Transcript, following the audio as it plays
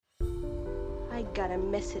I got a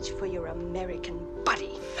message for your American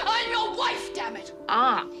buddy. I'm your wife, damn it!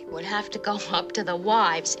 I would have to go up to the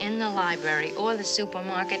wives in the library or the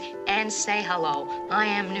supermarket and say hello. I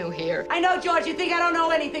am new here. I know, George, you think I don't know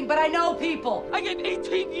anything, but I know people. I gave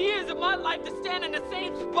 18 years of my life to stand in the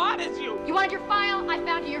same spot as you. You wanted your file? I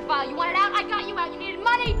found you your file. You wanted out? I got you out. You needed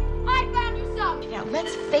money? I found you some. Now,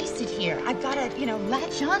 let's face it here. I've got to,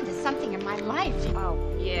 latch on to something in my life. Oh,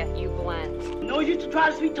 yeah, you blend. No use to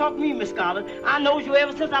try to sweet talk me, Miss Scarlett. I knows you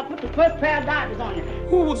ever since I put the first pair of diamonds on you.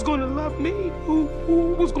 Who was gonna love me? Who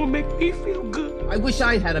was gonna make me feel good? I wish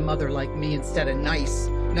I had a mother like me instead of nice.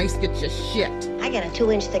 Nice gets you shit. I got a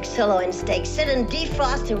 2-inch thick sirloin steak sitting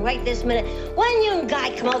defrosting right this minute. Why don't you and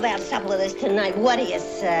Guy come over and have supper with us tonight? What do you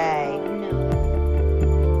say?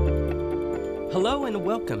 Hello and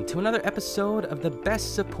welcome to another episode of the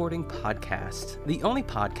Best Supporting Podcast, the only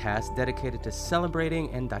podcast dedicated to celebrating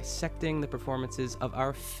and dissecting the performances of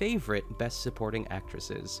our favorite Best Supporting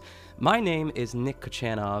actresses. My name is Nick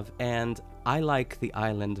Kochanov, and I like the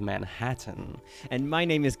island Manhattan. And my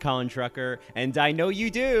name is Colin Trucker, and I know you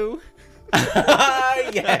do.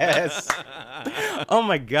 Yes. Oh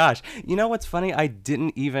my gosh. You know what's funny? I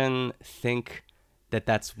didn't even think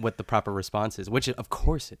that's what the proper response is, which of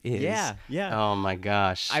course it is. Yeah. Oh my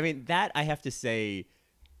gosh. I mean, that I have to say,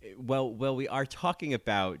 well, we are talking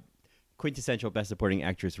about quintessential Best Supporting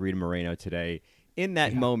Actress Rita Moreno today. In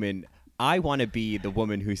that moment, I want to be the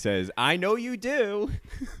woman who says, I know you do.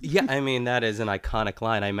 Yeah, I mean, that is an iconic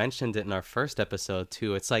line. I mentioned it in our first episode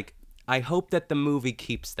too. It's like, I hope that the movie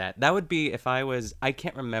keeps that. That would be if I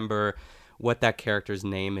can't remember what that character's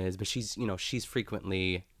name is, but she's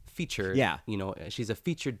frequently featured. Yeah. She's a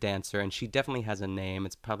featured dancer, and she definitely has a name.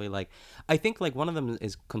 It's probably I think one of them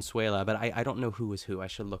is Consuela, but I don't know who is who. I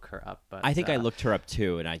should look her up. But I think I looked her up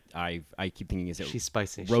too, and I keep thinking, is it she's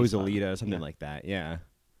spicy, Rosalita or something like that? Yeah.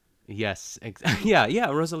 Yes. Yeah,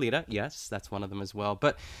 Rosalita. Yes, that's one of them as well.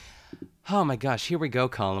 But oh my gosh, here we go,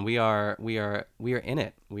 Colin. We are in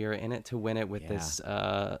it. We are in it to win it with this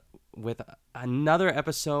with another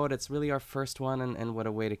episode. It's really our first one, and what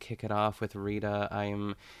a way to kick it off with Rita. I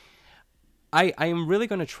am really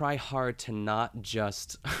going to try hard to not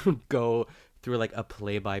just go through a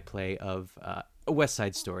play-by-play of West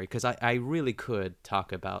Side Story, because I really could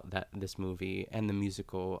talk about this movie and the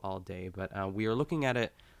musical all day, but we are looking at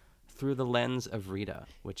it through the lens of Rita,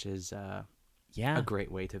 which is a great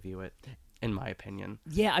way to view it, in my opinion.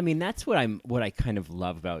 Yeah, I mean, that's what I kind of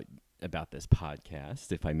love about this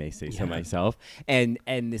podcast, if I may say so myself, and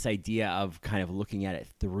this idea of kind of looking at it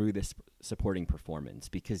through this supporting performance,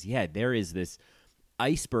 because there is this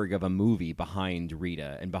iceberg of a movie behind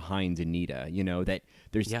Rita and behind Anita, that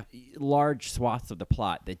there's large swaths of the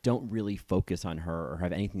plot that don't really focus on her or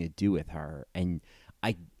have anything to do with her, and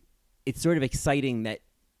it's sort of exciting that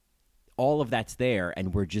all of that's there,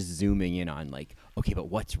 and we're just zooming in on okay, but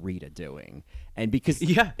what's Rita doing? And because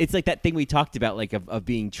it's like that thing we talked about, of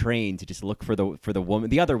being trained to just look for the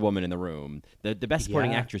woman, the other woman in the room, the best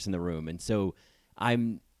supporting actress in the room. And so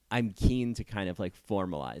I'm keen to kind of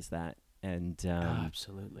formalize that, and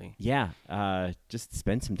absolutely, just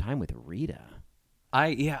spend some time with Rita.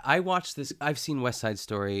 I watched this. I've seen West Side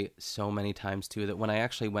Story so many times too that when I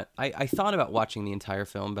actually went, I thought about watching the entire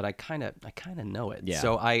film, but I kind of know it. Yeah.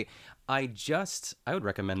 So I would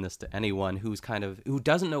recommend this to anyone who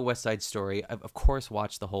doesn't know West Side Story. Of course,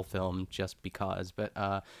 watch the whole film just because.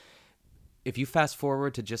 But if you fast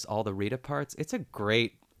forward to just all the Rita parts, it's a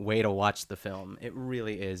great way to watch the film. It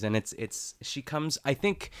really is, and she comes. I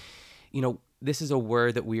think, this is a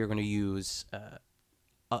word that we are going to use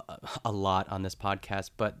a lot on this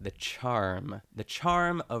podcast, but the charm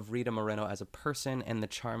of Rita Moreno as a person and the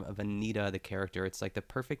charm of Anita, the character, it's like the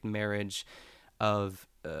perfect marriage of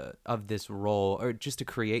this role, or just to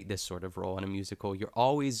create this sort of role in a musical. You're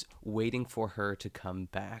always waiting for her to come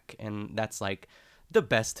back, and that's the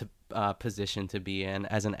best position to be in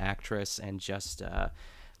as an actress, and just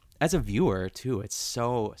as a viewer too. It's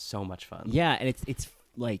so much fun. Yeah, and it's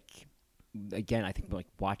again, I think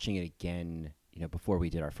watching it again, before we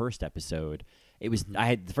did our first episode, it was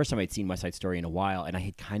the first time I'd seen West Side Story in a while, and I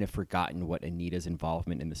had kind of forgotten what Anita's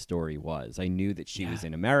involvement in the story was. I knew that she was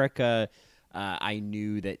in America. I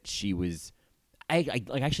knew that she was. I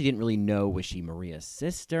actually didn't really know, was she Maria's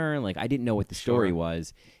sister? I didn't know what the story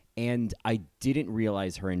was, and I didn't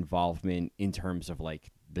realize her involvement in terms of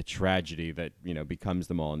the tragedy that becomes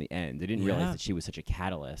them all in the end. I didn't realize that she was such a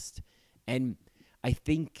catalyst, and I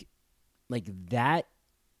think that.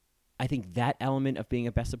 I think that element of being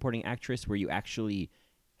a Best Supporting Actress, where you actually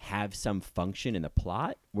have some function in the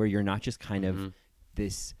plot, where you're not just kind of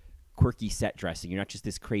this quirky set dressing. You're not just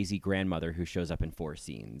this crazy grandmother who shows up in 4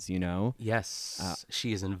 scenes, you know? Yes,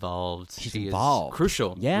 she is involved. She's she involved. Is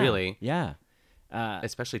crucial, really. Yeah.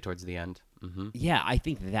 Especially towards the end. Mm-hmm. Yeah, I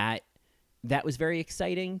think that was very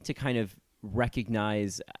exciting to kind of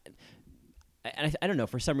recognize. And I don't know,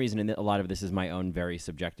 for some reason, and a lot of this is my own very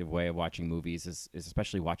subjective way of watching movies, is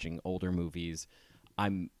especially watching older movies.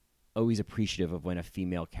 I'm always appreciative of when a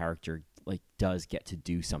female character like does get to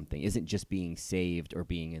do something, isn't just being saved or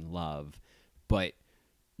being in love, but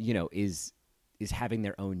you know, is having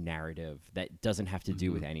their own narrative that doesn't have to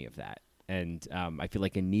do with any of that. And I feel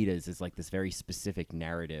like Anita's is like this very specific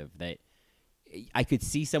narrative that I could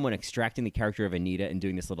see someone extracting the character of Anita and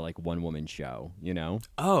doing this little like one-woman show, you know?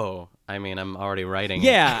 Oh, I mean, I'm already writing.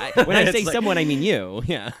 Yeah, when I say someone, I mean you.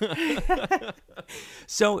 Yeah.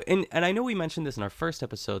 So, and I know we mentioned this in our first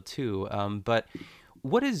episode too, but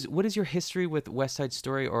what is your history with West Side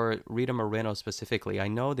Story or Rita Moreno specifically? I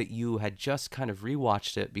know that you had just kind of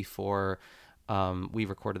rewatched it before we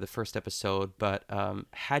recorded the first episode, but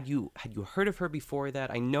had you heard of her before that?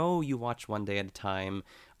 I know you watch One Day at a Time.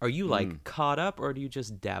 Are you like caught up, or do you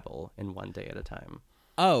just dabble in One Day at a Time?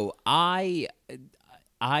 Oh, I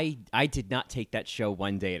did not take that show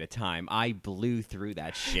one day at a time. I blew through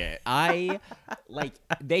that shit.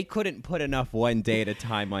 They couldn't put enough One Day at a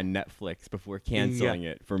Time on Netflix before canceling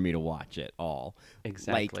it for me to watch it all.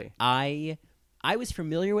 Exactly. Like, I was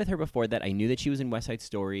familiar with her before that. I knew that she was in West Side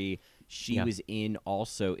Story. She was in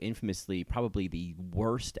also infamously probably the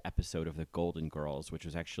worst episode of The Golden Girls, which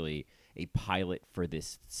was actually a pilot for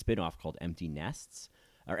this spinoff called Empty Nest,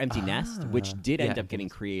 which did end up getting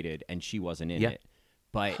created, and she wasn't in it.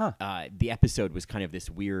 But the episode was kind of this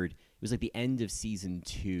weird. It was like the end of season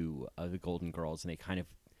 2 of The Golden Girls, and they kind of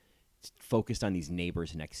focused on these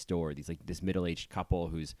neighbors next door. This middle-aged couple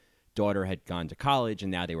whose daughter had gone to college,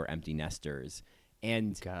 and now they were empty nesters.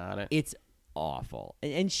 And it's awful.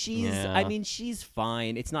 And she's, I mean, she's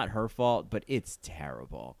fine. It's not her fault, but it's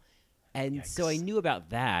terrible. And so I knew about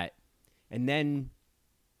that. And then,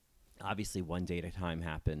 obviously, One Day at a Time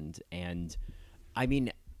happened. And, I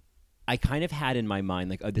mean, I kind of had in my mind,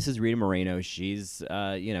 like, oh, this is Rita Moreno. She's,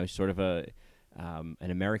 sort of an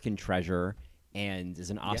American treasure and is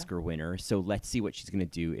an Oscar winner. So let's see what she's going to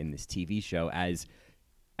do in this TV show as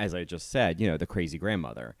I just said, the crazy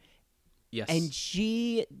grandmother. Yes. And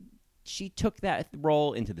she took that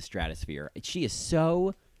role into the stratosphere. She's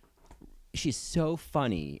so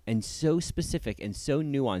funny and so specific and so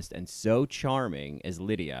nuanced and so charming as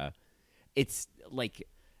Lydia. It's like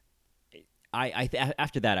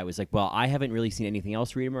after that I was like, well, I haven't really seen anything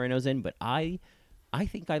else Rita Moreno's in, but I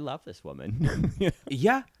think I love this woman.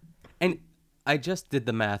 Yeah. And I just did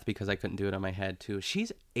the math because I couldn't do it on my head too.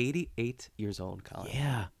 She's 88 years old, Colin.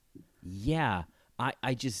 Yeah.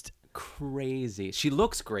 I just crazy. She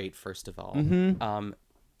looks great, first of all.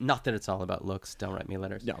 Not that it's all about looks. Don't write me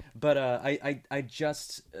letters. No. But I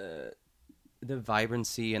just the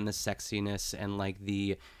vibrancy and the sexiness and like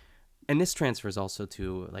and this transfers also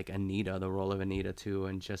to like Anita, the role of Anita too,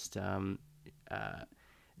 and just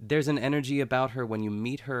there's an energy about her when you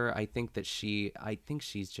meet her. I think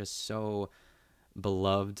she's just so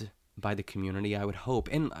beloved by the community, I would hope.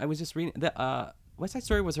 And I was just reading that West Side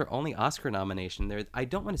Story was her only Oscar nomination. I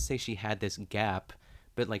don't want to say she had this gap,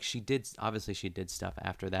 but like she did stuff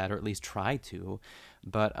after that, or at least try to.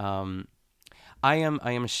 But I am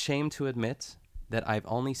ashamed to admit that I've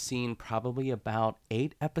only seen probably about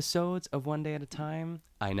 8 episodes of One Day at a Time.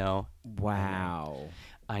 I know. Wow.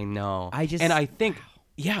 I know. I think,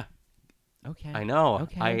 yeah. Okay. I know.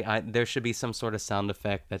 Okay. I there should be some sort of sound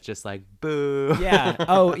effect that's just like boo. Yeah.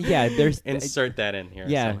 Oh, yeah. There's insert that in here.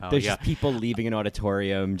 Yeah. Somehow. There's just people leaving an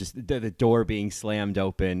auditorium, just the door being slammed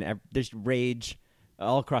open. There's rage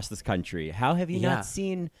all across this country. How have you not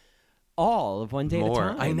seen all of One Day at a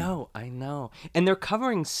Time? I know. And they're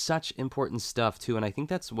covering such important stuff too. And I think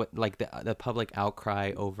that's what like the public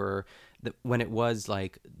outcry over when it was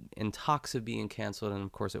like in talks of being canceled, and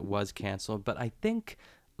of course it was canceled. But I think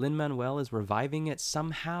Lin-Manuel is reviving it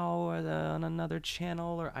somehow on another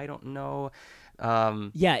channel, or I don't know.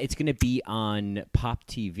 Yeah, it's going to be on Pop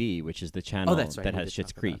TV, which is the channel that has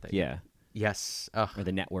Schitt's Creek. Yeah. Yes. Or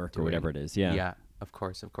the network or whatever it is. Yeah. Yeah, of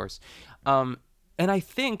course. And I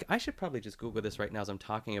think I should probably just Google this right now as I'm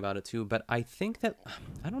talking about it too. But I think that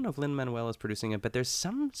I don't know if Lin-Manuel is producing it, but there's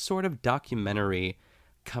some sort of documentary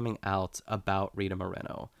coming out about Rita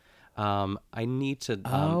Moreno. I need to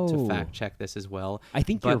fact check this as well. I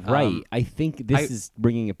think you're right. I think this is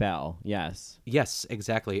ringing a bell. Yes. Yes,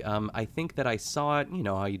 exactly. I think that I saw it. You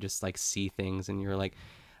know how you just like see things and you're like,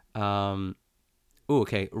 Ooh,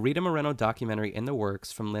 okay. Rita Moreno documentary in the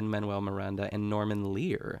works from Lin-Manuel Miranda and Norman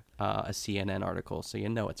Lear, a CNN article, so you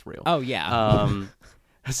know it's real. Oh, yeah.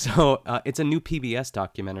 So it's a new PBS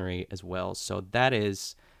documentary as well, so that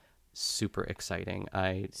is super exciting.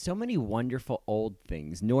 So many wonderful old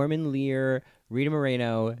things. Norman Lear, Rita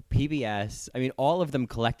Moreno, PBS. I mean, all of them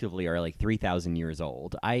collectively are like 3,000 years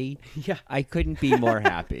old. I couldn't be more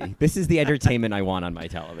happy. This is the entertainment I want on my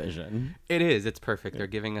television. It is. It's perfect. They're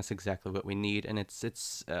giving us exactly what we need, and it's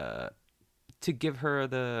to give her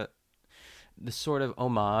the sort of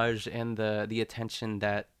homage and the attention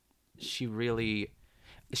that she really.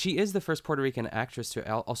 She is the first Puerto Rican actress to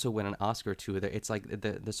also win an Oscar, too. It's like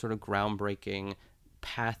the sort of groundbreaking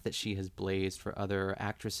path that she has blazed for other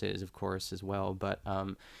actresses, of course, as well. But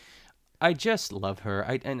I just love her.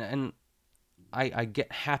 I get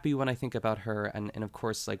happy when I think about her. And of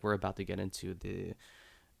course, like, we're about to get into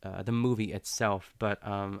the movie itself. But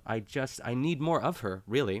I need more of her,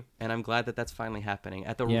 really. And I'm glad that that's finally happening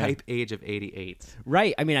at the ripe age of 88.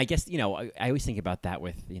 Right. I mean, I guess, I always think about that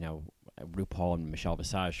with, RuPaul and Michelle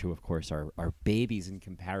Visage, who of course are babies in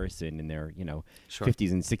comparison in their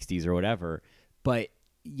 50s and 60s or whatever, but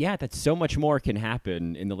yeah, that so much more can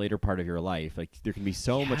happen in the later part of your life. Like, there can be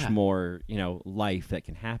so much more life that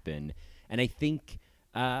can happen, and I think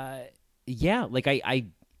like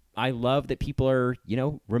I love that people are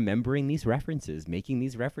remembering these references, making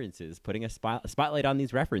these references, putting a spotlight on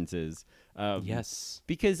these references. Yes,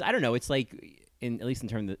 because I don't know, it's like. At least in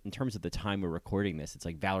terms of the time we're recording this, it's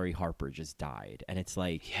like Valerie Harper just died, and it's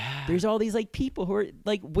like there's all these like people who are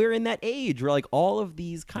like, we're in that age where like all of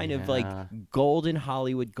these kind of like golden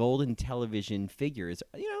Hollywood, golden television figures,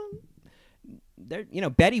 they're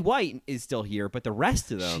Betty White is still here, but the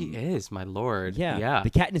rest of them, she is, my lord, the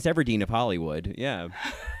Katniss Everdeen of Hollywood,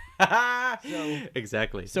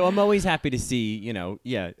 exactly. So I'm always happy to see,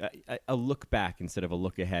 a look back instead of a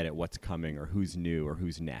look ahead at what's coming or who's new or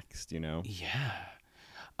who's next, Yeah.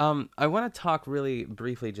 I want to talk really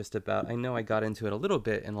briefly just about, I know I got into it a little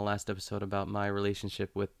bit in the last episode about my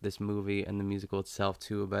relationship with this movie and the musical itself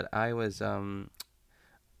too, but I was, I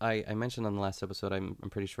mentioned on the last episode, I'm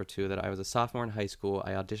pretty sure too, that I was a sophomore in high school.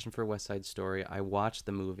 I auditioned for West Side Story. I watched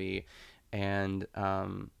the movie, and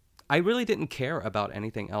I really didn't care about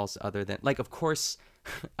anything else other than, like, of course,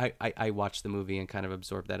 I watched the movie and kind of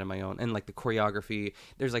absorbed that in my own. And, like, the choreography,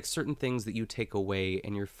 there's, like, certain things that you take away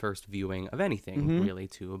in your first viewing of anything, really,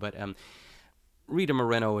 too. But Rita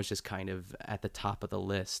Moreno was just kind of at the top of the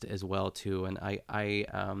list as well, too. And I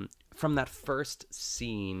from that first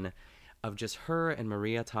scene of just her and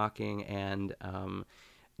Maria talking and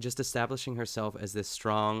just establishing herself as this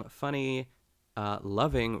strong, funny,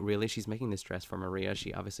 loving, really. She's making this dress for Maria.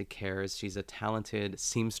 She obviously cares. She's a talented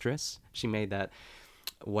seamstress. She made that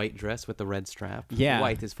white dress with the red strap. Yeah.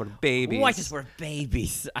 White is for babies. White is for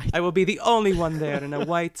babies. I will be the only one there in a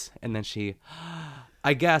white. And then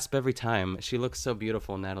I gasp every time. She looks so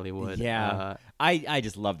beautiful, Natalie Wood. Yeah. I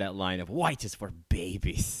just love that line of white is for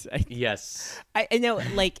babies. Yes. I know,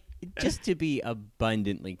 like, just to be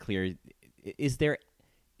abundantly clear, is there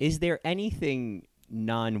anything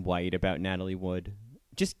non-white about Natalie Wood?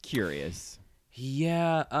 Just curious.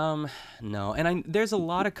 Yeah, no. And there's a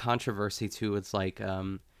lot of controversy too. It's like,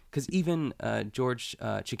 because even George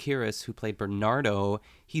Chakiris, who played Bernardo,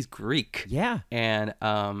 he's Greek. Yeah. And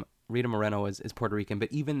Rita Moreno is Puerto Rican, but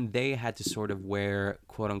even they had to sort of wear,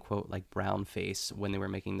 quote unquote, like brown face when they were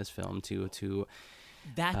making this film to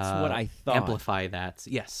That's what I thought. Amplify that.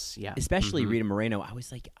 Yes, yeah. Especially Rita Moreno. I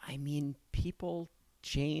was like, I mean, people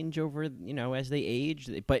change over, as they age,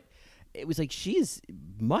 but it was like she's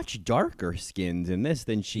much darker skinned in this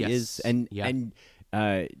than she is. And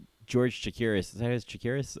George Chakiris, is that his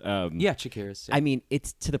Chakiris? Yeah, Chakiris. Yeah. I mean,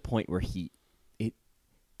 it's to the point where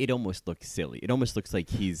it almost looks silly. It almost looks like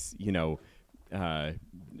he's, I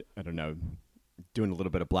don't know, doing a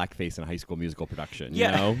little bit of blackface in a High School Musical production.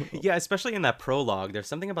 Yeah, yeah, especially in that prologue. There's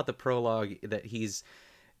something about the prologue that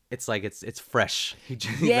it's like it's fresh. He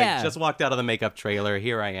just walked out of the makeup trailer.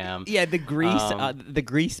 Here I am. Yeah, the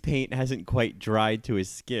grease paint hasn't quite dried to his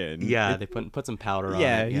skin. Yeah, they put some powder on it.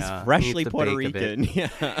 Yeah, he's freshly Puerto Rican.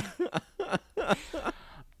 Yeah.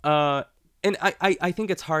 And I think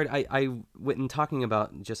it's hard. I when talking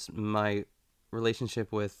about just my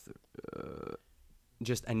relationship with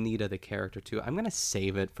just Anita, the character too. I'm gonna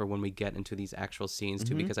save it for when we get into these actual scenes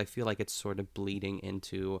too, because I feel like it's sort of bleeding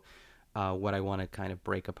into what I want to kind of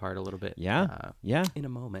break apart a little bit. Yeah. In a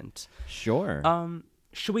moment. Sure.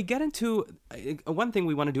 Should we get into one thing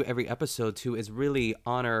we want to do every episode too is really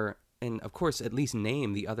honor and of course at least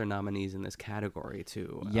name the other nominees in this category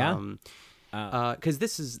too. Yeah. Because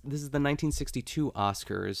this is the 1962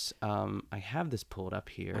 Oscars. I have this pulled up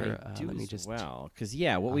here. I do let me as just well, because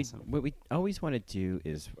what we always want to do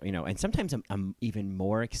is, and sometimes I'm even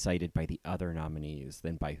more excited by the other nominees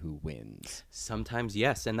than by who wins. Sometimes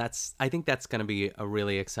yes, and I think that's going to be a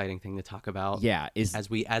really exciting thing to talk about. Yeah, as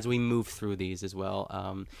we move through these as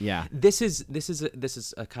well. Yeah, this is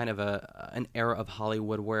a kind of an era of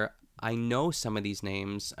Hollywood where I know some of these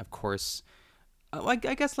names, of course. I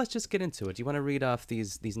guess let's just get into it. Do you want to read off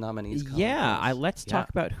these nominees? Yeah, let's talk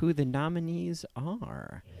about who the nominees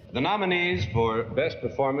are. The nominees for Best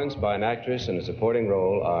Performance by an Actress in a Supporting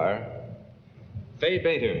Role are Faye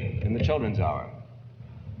Bader in The Children's Hour,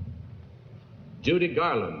 Judy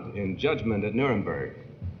Garland in Judgment at Nuremberg,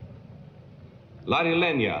 Lottie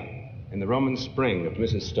Lenya in The Roman Spring of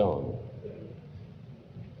Mrs. Stone,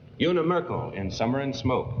 Una Merkel in Summer and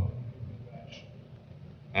Smoke,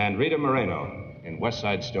 and Rita Moreno in West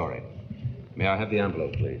Side Story. May I have the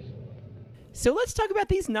envelope, please? So let's talk about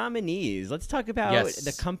these nominees. Let's talk about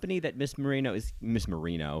the company that Miss Dan Marino is keeping.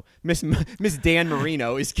 Miss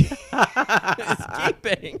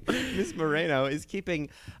Moreno is keeping.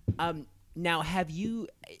 Now, have you?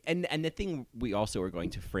 And the thing we also are going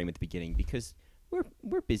to frame at the beginning, because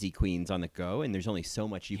we're busy queens on the go, and there's only so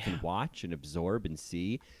much you can watch and absorb and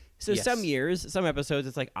see. So some years, some episodes,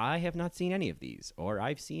 it's like, I have not seen any of these, or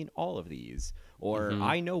I've seen all of these, or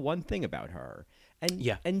I know one thing about her.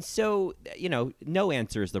 And so, no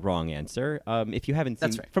answer is the wrong answer. If you haven't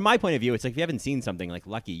seen, from my point of view, it's like if you haven't seen something, like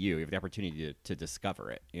lucky you have the opportunity to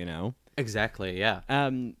discover it, Exactly, yeah.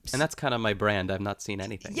 And that's kind of my brand. I've not seen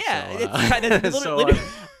anything. Yeah, so, it's kind of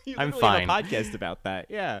I'm fine. Have a podcast about that.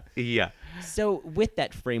 Yeah. Yeah. So with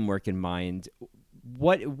that framework in mind,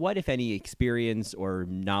 what if any experience or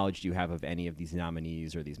knowledge do you have of any of these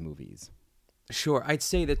nominees or these movies? Sure. I'd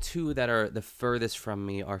say the two that are the furthest from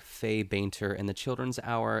me are Faye Bainter in The Children's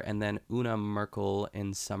Hour and then Una Merkel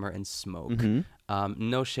in Summer and Smoke.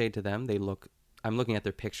 No shade to them. I'm looking at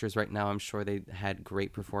their pictures right now. I'm sure they had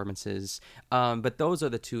great performances. But those are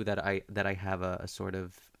the two that I have a sort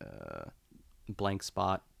of blank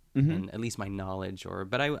spot in at least my knowledge.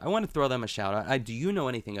 But I want to throw them a shout out. Do you know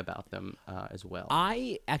anything about them as well?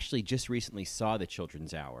 I actually just recently saw The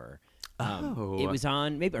Children's Hour. It was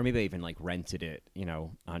on maybe I even like rented it,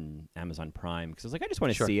 on Amazon Prime, because I was like, I just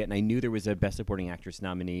want to see it, and I knew there was a Best Supporting Actress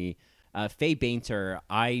nominee. Faye Bainter,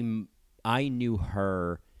 I knew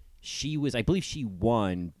her. I believe she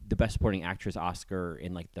won the Best Supporting Actress Oscar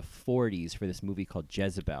in like the 40s for this movie called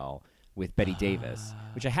Jezebel with Bette Davis,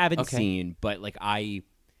 which I haven't seen, but like I'm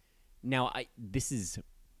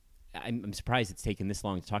surprised it's taken this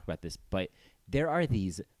long to talk about this, but there are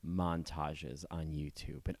these montages on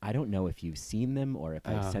YouTube, and I don't know if you've seen them or if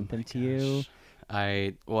I've sent them to you.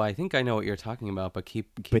 I think I know what you're talking about, but keep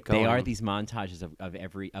going. They are these montages of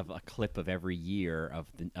a clip of every year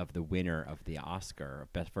of the winner of the Oscar,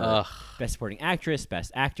 Best Supporting Actress,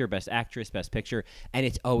 Best Actor, Best Actress, Best Picture, and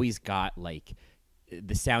it's always got like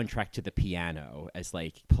the soundtrack to the piano as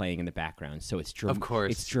like playing in the background. So it's of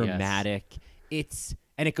course, it's dramatic. Yes.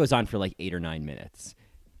 And it goes on for like 8 or 9 minutes.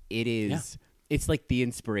 It is. Yeah. It's like the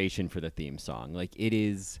inspiration for the theme song. Like it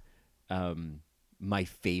is my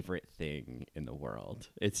favorite thing in the world.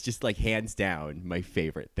 It's just like hands down my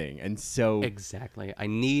favorite thing. And so exactly, I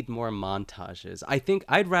need more montages. I think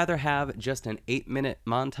I'd rather have just an 8-minute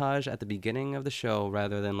montage at the beginning of the show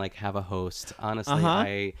rather than like have a host.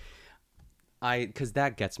 Honestly, because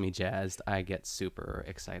that gets me jazzed. I get super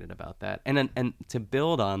excited about that. And to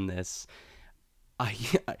build on this,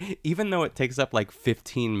 even though it takes up like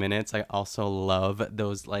 15 minutes, I also love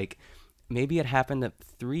those, like, maybe it happened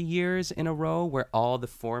 3 years in a row where all the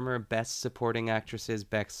former Best Supporting Actresses,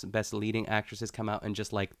 Best Leading Actresses come out and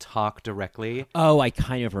just like talk directly. Oh, I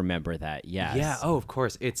kind of remember that. Yes. Yeah. Oh, of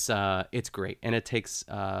course. It's great, and it takes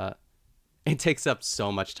up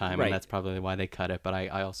so much time, and that's probably why they cut it. But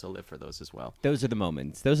I also live for those as well. Those are the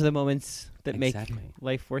moments. That make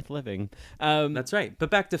life worth living. That's right. But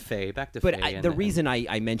back to Faye. But the reason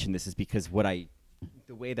I mention this is because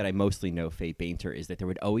the way that I mostly know Faye Bainter is that there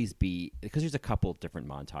would always be, because there's a couple different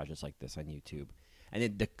montages like this on YouTube, and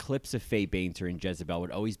then the clips of Faye Bainter and Jezebel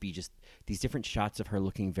would always be just these different shots of her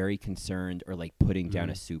looking very concerned or like putting down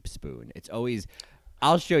a soup spoon. It's always,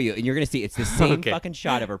 I'll show you, and you're going to see it's the same fucking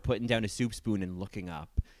shot of her putting down a soup spoon and looking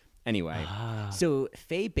up. Anyway, so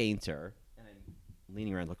Faye Bainter, and I'm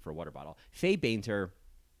leaning around looking for a water bottle. Faye Bainter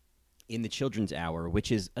in The Children's Hour,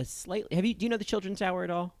 which is a slightly, do you know The Children's Hour at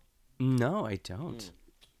all? No, I don't.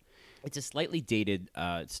 It's a slightly dated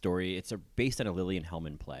story. It's based on a Lillian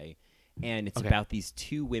Hellman play, and it's about these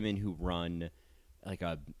two women who run like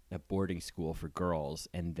a boarding school for girls,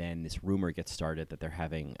 and then this rumor gets started that they're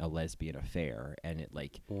having a lesbian affair, and it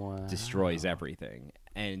like destroys everything,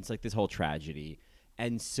 and it's like this whole tragedy.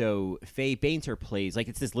 And so Faye Bainter plays like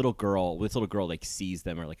it's this little girl. This little girl like sees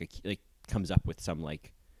them or like comes up with some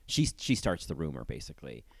like she starts the rumor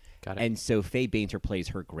basically. Got it. And so Faye Bainter plays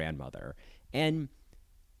her grandmother, and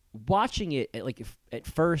watching it, like at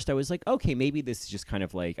first I was like, okay, maybe this is just kind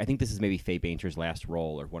of like, I think this is maybe Faye Bainter's last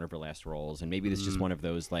role or one of her last roles, and maybe this is just one of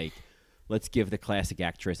those like, let's give the classic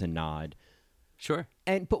actress a nod. Sure.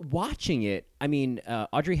 But watching it, I mean,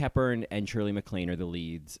 Audrey Hepburn and Shirley MacLaine are the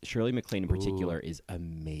leads. Shirley MacLaine in particular is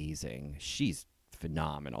amazing. She's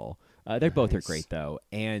phenomenal. They both are great though,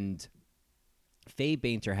 and Faye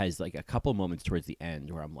Bainter has like a couple moments towards the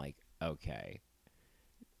end where I'm like, okay,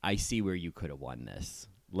 I see where you could have won this.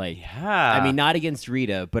 Like, yeah. I mean, not against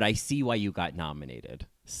Rita, but I see why you got nominated.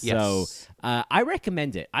 So Yes. I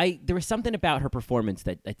recommend it. There was something about her performance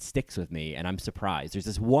that sticks with me, and I'm surprised. There's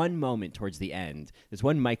this one moment towards the end, this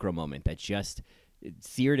one micro moment that just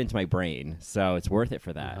seared into my brain. So it's worth it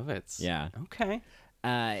for that. Love it. Yeah. Okay.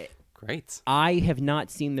 Great. I have not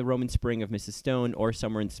seen The Roman Spring of Mrs. Stone or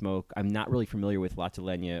Summer and Smoke. I'm not really familiar with Lotte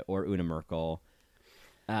Lenya or Una Merkel.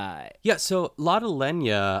 Yeah, so Lotte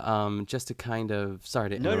Lenya, just to kind of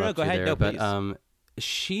sorry to interrupt go you ahead. there, No, but please.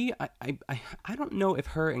 she I don't know if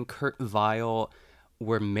her and Kurt Weill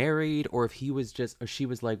were married or if she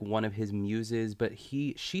was like one of his muses, but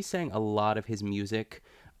she sang a lot of his music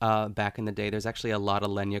back in the day. There's actually a Lotte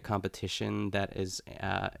Lenya competition that is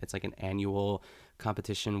it's like an annual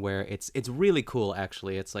competition where it's really cool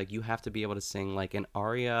actually. It's like you have to be able to sing like an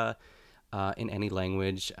aria in any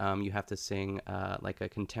language. You have to sing like a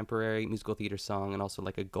contemporary musical theater song and also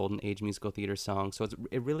like a golden age musical theater song. So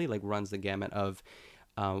it really like runs the gamut of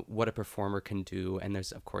what a performer can do, and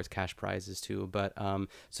there's of course cash prizes too. But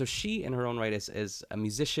so she in her own right is a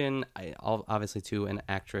musician, obviously too an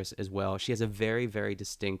actress as well. She has a very, very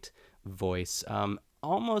distinct voice.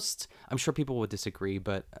 Almost, I'm sure people would disagree,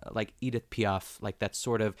 but like Edith Piaf, like that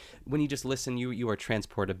sort of, when you just listen, you are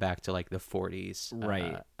transported back to like the 40s,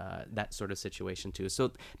 right? That sort of situation too.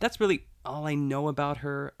 So that's really all I know about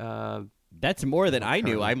her. That's more than I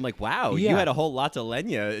knew. I'm like, wow, Yeah. you had a whole Lotte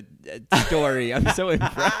Lenya story. I'm so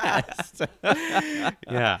impressed.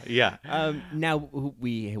 Yeah. Now, who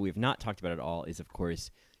we have not talked about at all is, of course,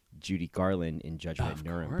 Judy Garland in Judgment at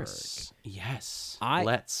Nuremberg. Yes.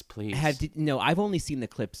 Let's please. I've only seen the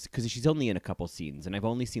clips because she's only in a couple scenes, and I've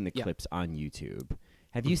only seen the clips on YouTube.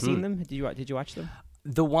 Have you seen them? Did you watch them?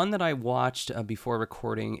 The one that I watched before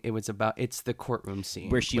recording, it's the courtroom scene,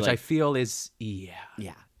 Where which I feel is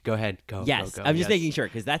yeah. Go ahead, go. Yes, go. I'm just making sure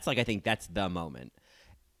because that's like I think that's the moment.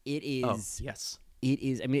 It is. Oh, yes. It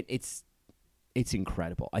is. I mean, it's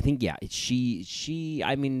incredible. I think she.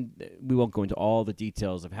 I mean, we won't go into all the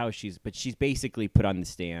details of how she's basically put on the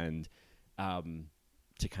stand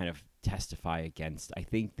to kind of testify against, I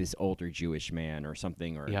think, this older Jewish man or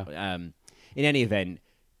something. Or in any event,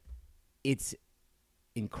 it's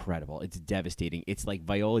incredible. It's devastating. It's like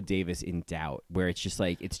Viola Davis in Doubt, where it's just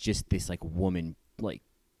this like woman like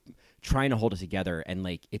trying to hold it together, and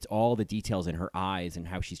like it's all the details in her eyes and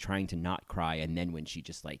how she's trying to not cry, and then when she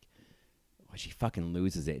just like she fucking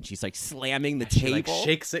loses it and she's like slamming the table, like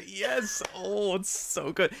shakes it. Yes. Oh, it's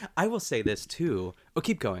so good. I will say this too. Oh,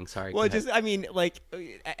 keep going. Sorry. Well, just I mean, like,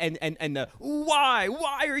 and the why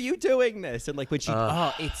are you doing this? And like when she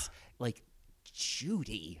it's like,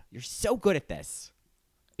 Judy, you're so good at this.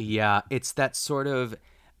 Yeah, it's that sort of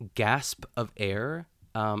gasp of air.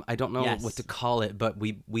 I don't know what to call it, but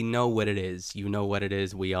we know what it is. You know what it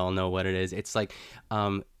is. We all know what it is. It's like,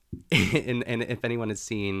 and if anyone has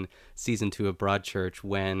seen season 2 of Broadchurch,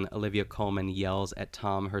 when Olivia Colman yells at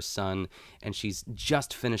Tom, her son, and she's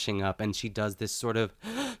just finishing up, and she does this sort of,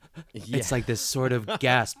 it's like this sort of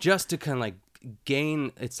gasp just to kind of like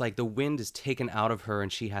gain. It's like the wind is taken out of her,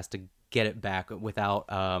 and she has to get it back without,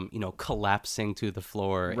 collapsing to the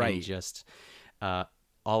floor, right? And just.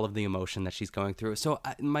 All of the emotion that she's going through. So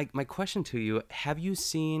my question to you, have you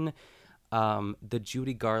seen the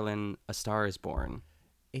Judy Garland A Star Is Born?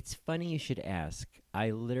 It's funny you should ask.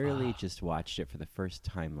 I literally just watched it for the first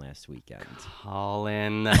time last weekend.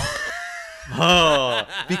 Colin.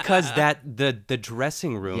 Because the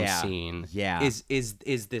dressing room scene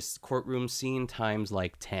is this courtroom scene times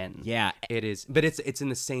like 10. Yeah. It is, but it's in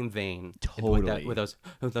the same vein. Totally. With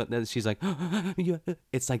those she's like,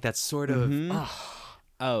 it's like that sort of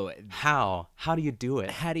how do you do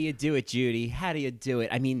it? How do you do it, Judy? How do you do it?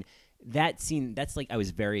 I mean, that scene, that's like, I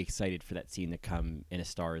was very excited for that scene to come in A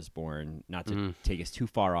Star Is Born, not to take us too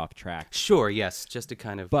far off track. Sure, yes, just to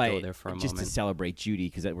kind of go there for a moment. Just to celebrate Judy,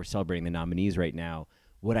 because we're celebrating the nominees right now.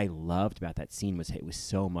 What I loved about that scene was it was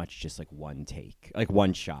so much just like one take, like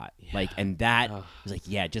one shot. Yeah. Like, and that was like,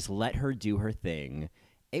 yeah, just let her do her thing.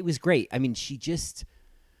 It was great. I mean,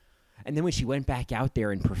 and then when she went back out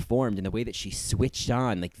there and performed, and the way that she switched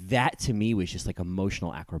on, like that to me was just like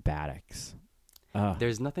emotional acrobatics.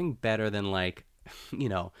 There's nothing better than like,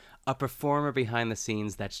 a performer behind the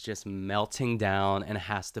scenes that's just melting down and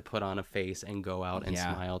has to put on a face and go out and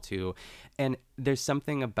smile too. And there's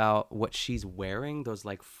something about what she's wearing, those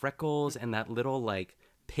like freckles and that little like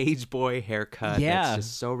page boy haircut that's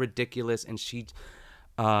just so ridiculous. And she,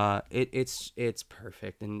 it's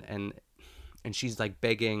perfect. And she's like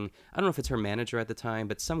begging, I don't know if it's her manager at the time,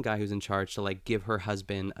 but some guy who's in charge to like give her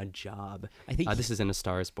husband a job. I think this is in A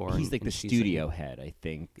Star Is Born. He's like the studio head, I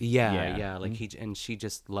think. Yeah. Like and she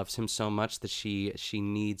just loves him so much that she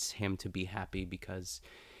needs him to be happy because,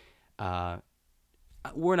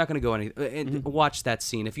 we're not going to go any. Watch that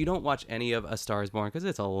scene if you don't watch any of A Star Is Born because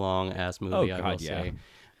it's a long ass movie. I will say.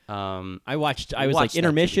 I was like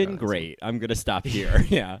intermission. Great. I'm gonna stop here.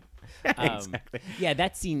 Yeah. Exactly. Yeah,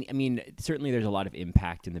 that scene, I mean, certainly there's a lot of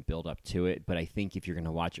impact in the build up to it, but I think if you're going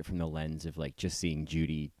to watch it from the lens of like just seeing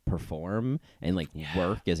Judy perform and like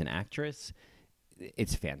work as an actress,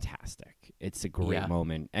 it's fantastic. It's a great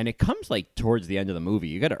moment. And it comes like towards the end of the movie.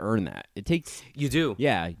 You got to earn that. It takes... You do.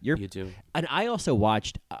 Yeah. You do. And I also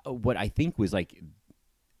watched what I think was like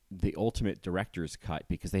the ultimate director's cut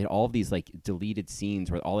because they had all of these like deleted scenes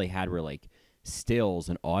where all they had were like stills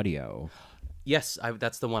and audio. Yes,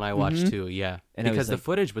 that's the one I watched too. Yeah, and because the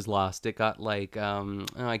footage was lost, it got like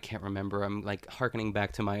I can't remember. I'm like hearkening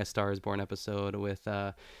back to my A Star Is Born episode with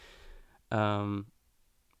oh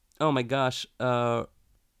my gosh,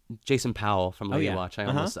 Jason Powell from Lady Watch. I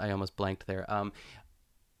almost blanked there.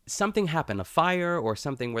 Something happened, a fire or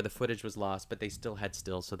something where the footage was lost, but they still had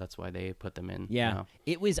stills, so that's why they put them in. Yeah,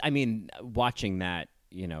 it was. I mean, watching that,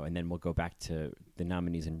 and then we'll go back to the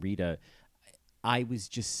nominees and Rita. I was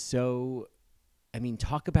just so. I mean,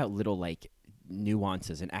 talk about little like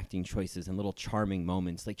nuances and acting choices and little charming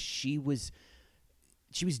moments. Like she was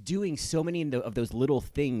doing so many of those little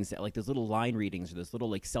things, that, like those little line readings or those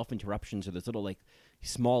little like self-interruptions or those little like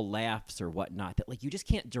small laughs or whatnot that like you just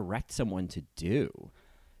can't direct someone to do.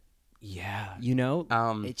 Yeah.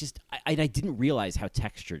 It just I didn't realize how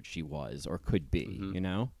textured she was or could be,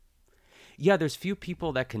 Yeah, there's few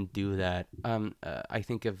people that can do that. I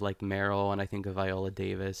think of like Meryl, and I think of Viola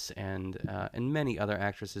Davis, and many other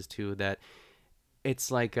actresses too. That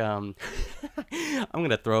it's like I'm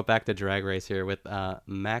gonna throw it back to Drag Race here with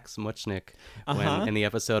Max Muchnick when in the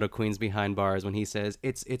episode of Queens Behind Bars when he says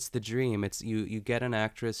it's the dream. It's you get an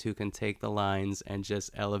actress who can take the lines and just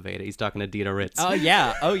elevate it. He's talking to Dita Ritz. Oh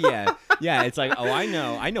yeah. Yeah, it's like, I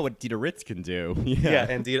know what Dita Ritz can do. Yeah,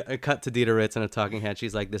 and cut to Dita Ritz in a talking head.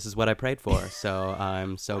 She's like, this is what I prayed for, so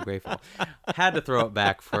I'm so grateful. Had to throw it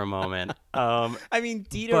back for a moment. I mean,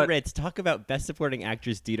 Dita Ritz, talk about Best Supporting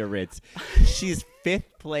Actress Dita Ritz. She's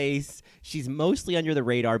 5th place. She's mostly under the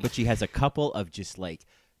radar, but she has a couple of just like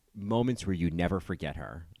moments where you never forget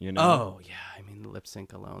her. Oh yeah, I mean, the lip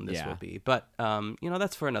sync alone, this will be. But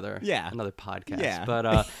that's for another podcast.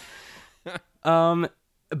 Yeah.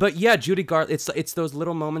 But yeah, Judy Garland. It's those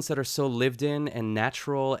little moments that are so lived in and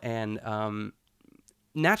natural, and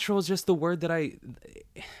natural is just the word that I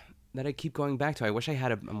keep going back to. I wish I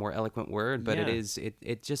had a more eloquent word, but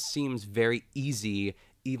it just seems very easy,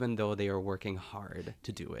 even though they are working hard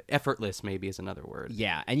to do it. Effortless maybe is another word.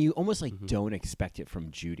 Yeah, and you almost like don't expect it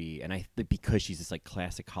from Judy, and because she's this like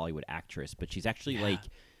classic Hollywood actress, but she's actually like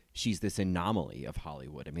she's this anomaly of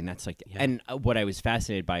Hollywood. I mean, that's like, and what I was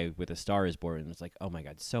fascinated by with A Star Is Born was like, oh my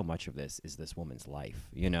God, so much of this is this woman's life.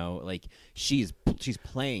 Like she's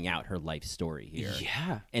playing out her life story here.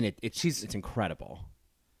 Yeah, and it's incredible.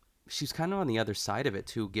 She's kind of on the other side of it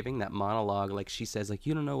too, giving that monologue. Like she says, like,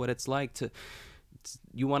 you don't know what it's like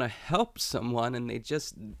you want to help someone and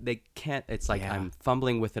they can't. It's like, I'm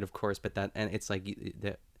fumbling with it, of course, but it's like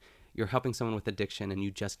you're helping someone with addiction and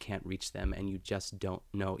you just can't reach them, and you just don't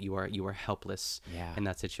know. You are helpless in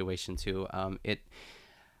that situation too. It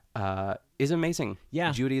is amazing.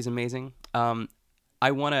 Yeah, Judy is amazing.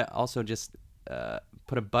 I want to also just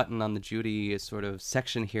put a button on the Judy sort of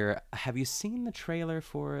section here. Have you seen the trailer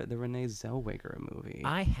for the Renee Zellweger movie?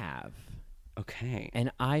 I have. Okay.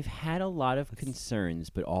 And I've had a lot of concerns,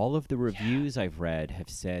 but all of the reviews I've read have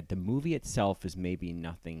said the movie itself is maybe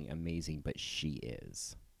nothing amazing, but she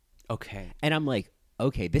is. Okay. And I'm like,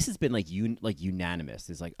 okay, this has been like unanimous.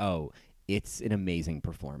 It's like, oh, it's an amazing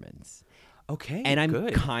performance. Okay, and I'm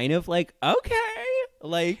good. kind of like, okay,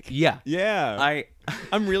 like yeah.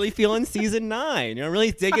 I'm really feeling season 9. I'm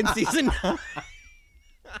really digging season 9.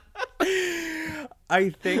 I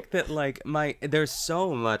think that like there's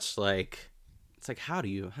so much like it's like how do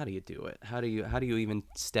you do it? How do you even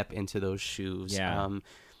step into those shoes? Yeah.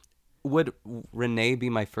 Would Renee be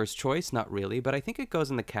my first choice? Not really, but I think it goes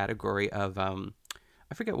in the category of I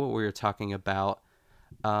forget what we were talking about.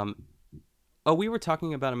 We were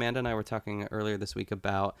talking about, Amanda and I were talking earlier this week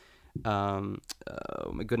about oh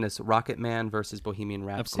my goodness, Rocket Man versus Bohemian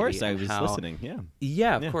Rhapsody. Of course, I was listening.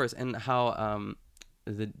 Yeah, of course, and how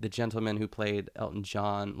the gentleman who played Elton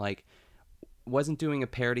John like wasn't doing a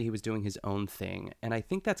parody; he was doing his own thing, and I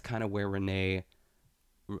think that's kind of where Renee.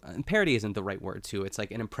 And parody isn't the right word too. It's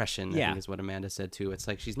like an impression. I think is what Amanda said too. It's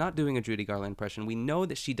like she's not doing a Judy Garland impression. We know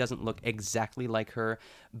that she doesn't look exactly like her,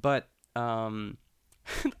 but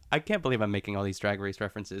I can't believe I'm making all these Drag Race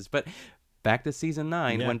references. But back to season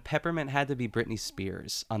 9 when Peppermint had to be Britney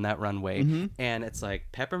Spears on that runway, and it's like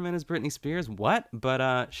Peppermint is Britney Spears. What?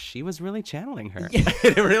 But she was really channeling her. Yeah.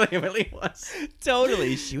 It really was.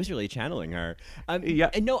 Totally, she was really channeling her.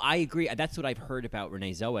 And no, I agree. That's what I've heard about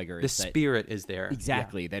Renee Zellweger. The spirit is there.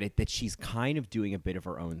 Exactly. That she's kind of doing a bit of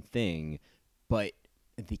her own thing, but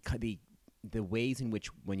the ways in which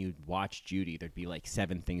when you watch Judy, there'd be like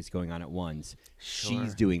 7 things going on at once. Sure.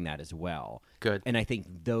 She's doing that as well. Good. And I think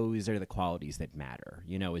those are the qualities that matter,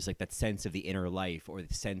 is like that sense of the inner life or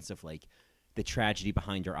the sense of like the tragedy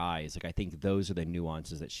behind her eyes. Like I think those are the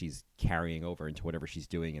nuances that she's carrying over into whatever she's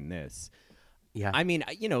doing in this. Yeah. I mean,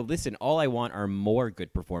 listen, all I want are more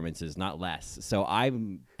good performances, not less. So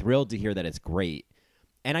I'm thrilled to hear that it's great.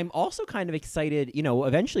 And I'm also kind of excited,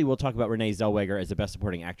 eventually we'll talk about Renee Zellweger as the Best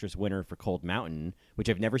Supporting Actress winner for Cold Mountain,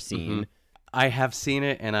 which I've never seen. I have seen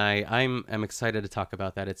it, and I'm excited to talk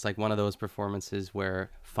about that. It's like one of those performances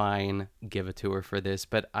where, fine, give it to her for this.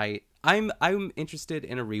 But I'm interested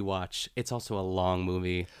in a rewatch. It's also a long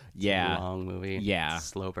movie. Yeah. Long movie. Yeah.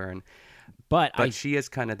 Slow burn. But she is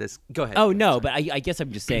kind of this... Go ahead. Oh, no, but I guess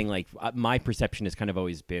I'm just saying, like, my perception has kind of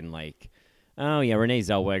always been, like, oh, yeah, Renee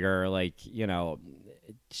Zellweger, like,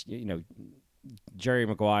 Jerry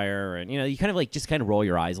Maguire, and you kind of like just kind of roll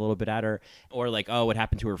your eyes a little bit at her, or like, oh, what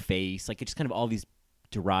happened to her face? Like, it's just kind of all these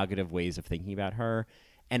derogative ways of thinking about her,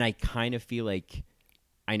 and I kind of feel like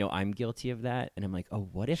I know I'm guilty of that, and I'm like, oh,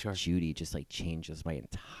 what if Judy just like changes my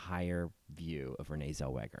entire view of Renee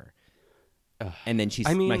Zellweger, and then she's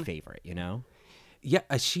my favorite, Yeah,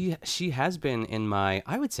 she has been in my,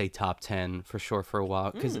 I would say, top 10 for sure for a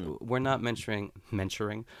while, because we're not mentioning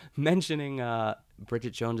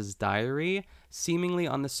Bridget Jones's Diary, seemingly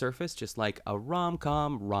on the surface just like a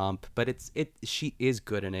rom-com romp, but she is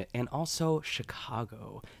good in it. And also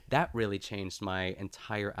Chicago, that really changed my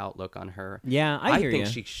entire outlook on her. Yeah, I hear think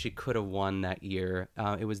she could have won that year.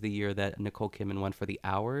 It was the year that Nicole Kidman won for The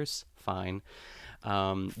Hours. Fine.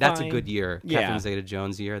 That's a good year. Catherine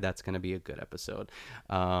Zeta-Jones year. That's going to be a good episode.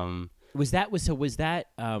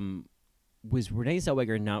 Was Renee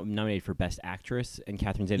Zellweger nominated for Best Actress, and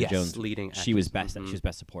Catherine Zeta-Jones? Yes, leading actress. She was best. She was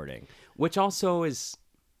Best Supporting. Which also is,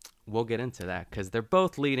 we'll get into that because they're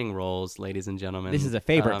both leading roles, ladies and gentlemen. This is a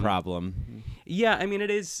favorite problem. Yeah, I mean, it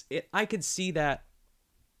is. I could see that.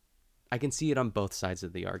 I can see it on both sides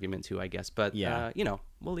of the argument too, I guess. But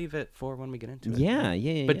we'll leave it for when we get into it.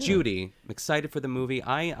 Yeah. But Judy, I'm excited for the movie.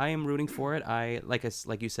 I am rooting for it.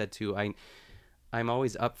 Like you said too. I'm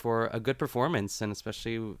always up for a good performance, and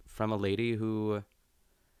especially from a lady who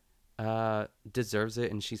deserves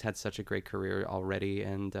it, and she's had such a great career already,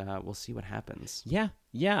 and we'll see what happens. Yeah.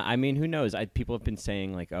 I mean, who knows? People have been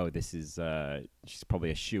saying like, oh, this is she's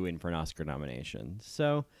probably a shoo-in for an Oscar nomination.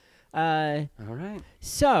 So, all right.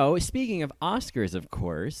 So, speaking of Oscars, of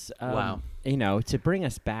course, wow. To bring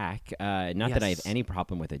us back, not that I have any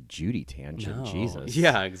problem with a Judy tangent. No. Jesus.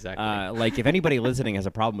 Yeah, exactly. Like, if anybody listening has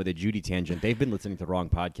a problem with a Judy tangent, they've been listening to the wrong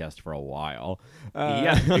podcast for a while.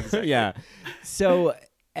 Yeah, exactly. Yeah. So,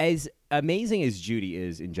 as amazing as Judy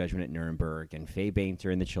is in Judgment at Nuremberg, and Faye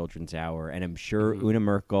Bainter in The Children's Hour, and I'm sure Una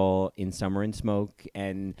Merkel in Summer and Smoke,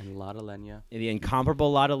 and Lotte Lenya, the incomparable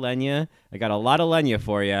Lotte Lenya. I got a Lotte Lenya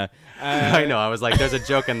for you. I know. I was like, there's a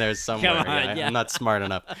joke in there somewhere. Come on, yeah. I'm not smart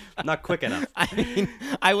enough. I'm not quick enough. I mean,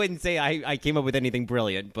 I wouldn't say I came up with anything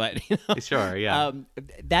brilliant, but sure, yeah.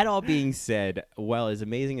 That all being said, well, as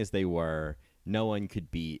amazing as they were, no one could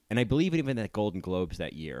beat. And I believe even at Golden Globes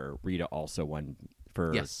that year, Rita also won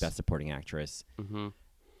for Best Supporting Actress.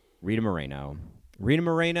 Rita Moreno,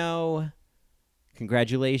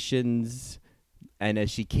 congratulations. And as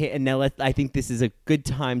she can, and now I think this is a good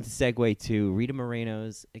time to segue to Rita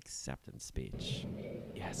Moreno's acceptance speech.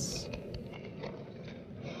 Yes.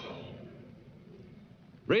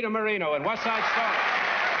 Rita Moreno in West Side Story.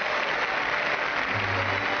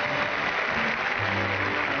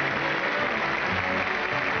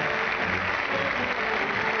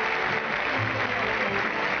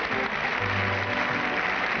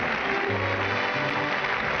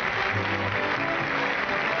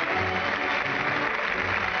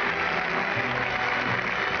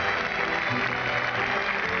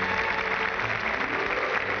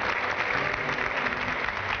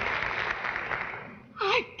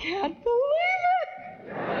 I can't believe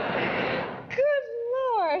it! Good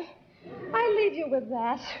Lord. I leave you with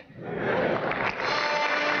that.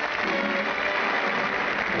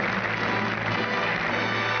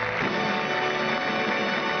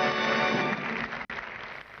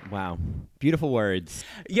 Wow. Beautiful words.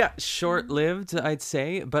 Yeah, short-lived, I'd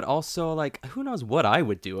say, but also, like, who knows what I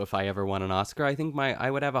would do if I ever won an Oscar. I think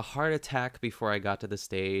I would have a heart attack before I got to the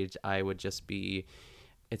stage. I would just be...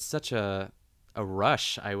 It's such a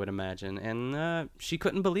rush, I would imagine. And she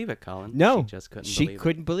couldn't believe it, Colin. No. She just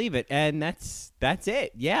couldn't believe it. And that's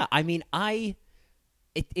it. Yeah, I mean,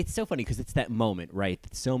 it's so funny because it's that moment, right,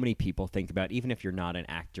 that so many people think about, even if you're not an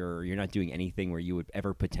actor or you're not doing anything where you would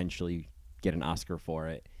ever potentially get an Oscar for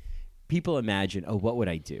it. People imagine, oh, what would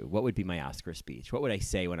I do? What would be my Oscar speech? What would I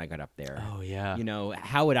say when I got up there? Oh, yeah. You know,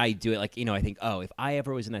 how would I do it? Like, you know, I think, oh, if I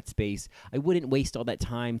ever was in that space, I wouldn't waste all that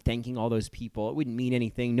time thanking all those people. It wouldn't mean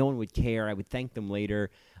anything. No one would care. I would thank them later.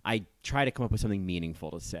 I try to come up with something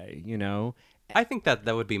meaningful to say, you know? I think that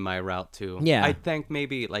would be my route, too. Yeah. I'd thank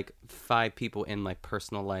maybe, like, 5 people in my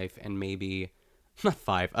personal life and maybe... Not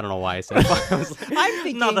 5. I don't know why I said 5. I was like, I'm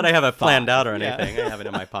thinking not that I have it planned 5. out or anything. Yeah. I have it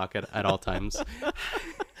in my pocket at all times.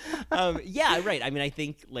 Yeah, right. I mean, I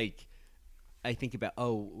think about,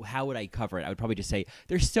 oh, how would I cover it? I would probably just say,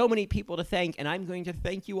 there's so many people to thank, and I'm going to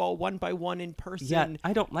thank you all one by one in person. Yeah,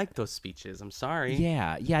 I don't like those speeches. I'm sorry.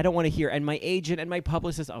 Yeah, I don't want to hear. And my agent and my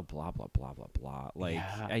publicist, oh, blah, blah, blah, blah, blah. Like,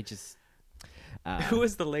 yeah. I just... Who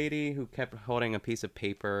was the lady who kept holding a piece of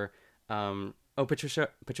paper? Patricia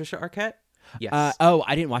Arquette? Yes.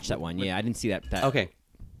 I didn't watch that one. Yeah, I didn't see that. Okay.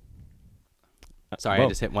 Sorry, Whoa. I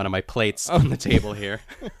just hit one of my plates on the table here.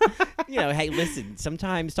 You know, hey, listen,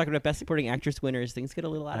 sometimes talking about Best Supporting Actress winners, things get a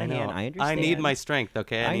little out of hand. I understand. I need my strength,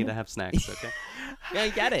 okay? I need to have snacks, okay? Yeah,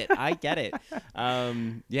 I get it.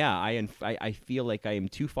 Yeah, I feel like I am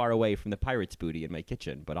too far away from the pirate's booty in my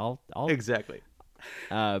kitchen, but I'll... Exactly.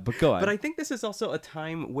 But go on. But I think this is also a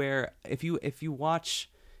time where if you watch,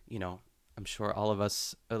 you know, I'm sure all of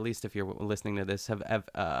us, at least if you're listening to this,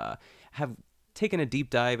 have taken a deep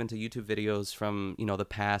dive into YouTube videos from, you know, the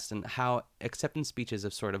past and how acceptance speeches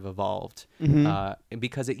have sort of evolved. Mm-hmm.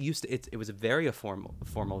 Because it was a very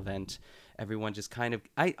formal event. Everyone just kind of,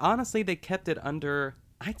 honestly, they kept it under,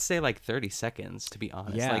 I'd say like 30 seconds, to be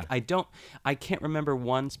honest. Yeah. Like I can't remember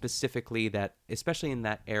one specifically that, especially in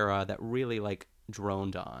that era, that really like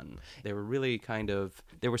droned on. They were really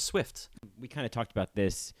they were swift. We kind of talked about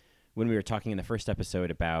this when we were talking in the first episode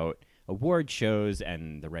about award shows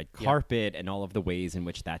and the red carpet and all of the ways in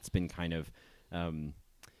which that's been kind of,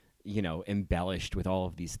 you know, embellished with all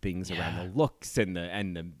of these things around the looks and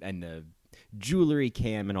the jewelry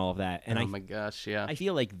cam and all of that. And my gosh, yeah. I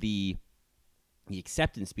feel like the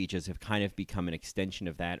acceptance speeches have kind of become an extension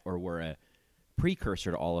of that, or were a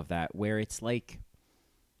precursor to all of that, where it's like,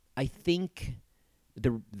 I think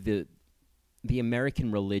the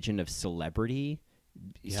American religion of celebrity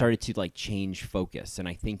started to like change focus, and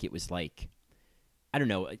I think it was like, I don't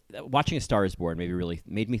know, watching A Star Is Born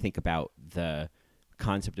made me think about the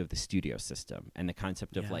concept of the studio system and the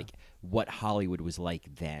concept of like what Hollywood was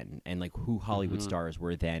like then, and like who Hollywood stars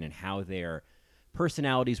were then, and how their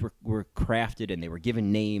personalities were crafted, and they were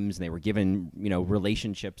given names, and they were given, you know,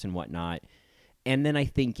 relationships and whatnot. And then I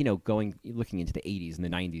think, you know, looking into the 80s and the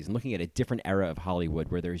 90s and looking at a different era of Hollywood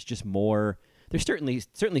where there's just more, there's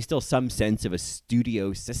certainly still some sense of a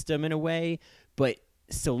studio system in a way, but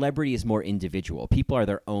celebrity is more individual. People are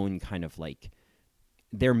their own kind of like,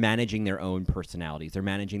 they're managing their own personalities. They're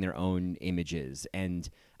managing their own images. And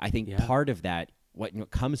I think part of that, what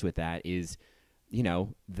comes with that is, you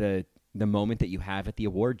know, the moment that you have at the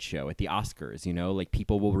award show, at the Oscars, you know, like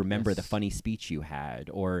people will remember the funny speech you had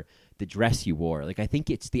or the dress you wore. Like, I think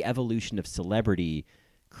it's the evolution of celebrity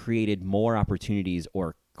created more opportunities,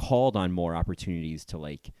 or called on more opportunities to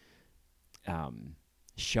like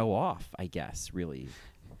show off, I guess, really.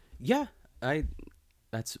 Yeah,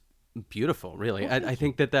 that's beautiful, really. I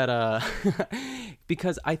think that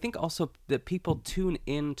because I think also that people tune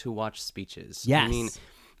in to watch speeches. Yes. I mean,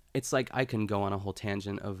 it's like I can go on a whole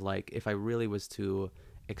tangent of like, if I really was to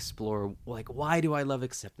explore like, why do I love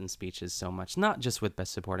acceptance speeches so much? Not just with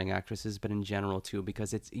Best Supporting Actresses, but in general too,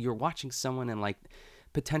 because you're watching someone and like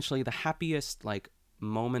potentially the happiest like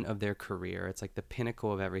moment of their career. It's like the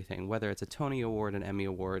pinnacle of everything, whether it's a Tony Award, an Emmy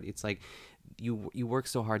Award. It's like you work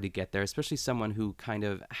so hard to get there, especially someone who kind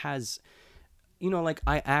of has, you know, like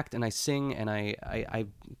I act and I sing and I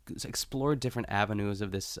explore different avenues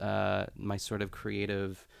of this my sort of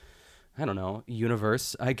creative, I don't know,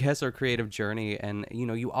 universe, I guess, or creative journey. And, you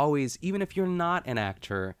know, you always, even if you're not an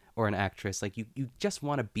actor or an actress, like you just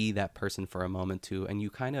want to be that person for a moment too. And you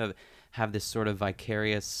kind of have this sort of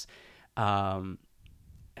vicarious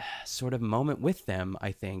sort of moment with them,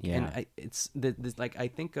 I think. Yeah. And it's this, like, I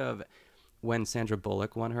think of when Sandra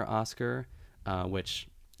Bullock won her Oscar, which,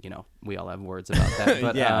 you know, we all have words about that.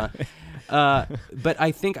 But, yeah. But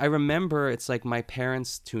I think I remember it's like my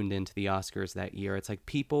parents tuned into the Oscars that year. It's like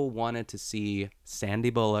people wanted to see Sandy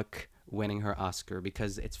Bullock winning her Oscar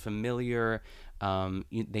because it's familiar.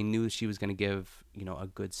 They knew she was going to give, you know, a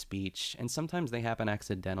good speech. And sometimes they happen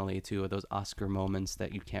accidentally too, those Oscar moments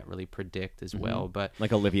that you can't really predict as well. But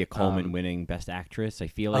like Olivia Colman winning Best Actress, I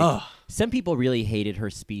feel like some people really hated her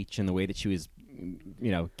speech and the way that she was,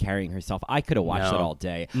 you know, carrying herself. I could have watched that all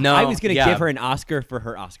day. No, I was going to give her an Oscar for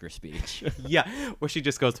her Oscar speech. Yeah, where she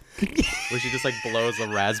just goes, where she just like blows a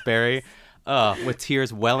raspberry. With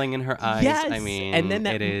tears welling in her eyes. Yes. I mean, and then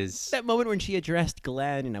it is that moment when she addressed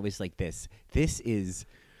Glenn, and I was like, this is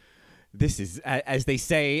as they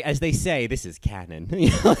say, this is canon. You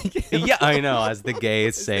know, like, yeah, I know, as the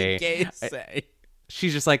gays say. The gays say.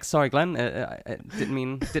 She's just like, sorry, Glenn, I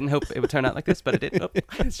didn't hope it would turn out like this, but it did. Oh.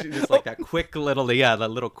 She's just like that quick little, that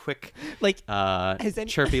little quick, like,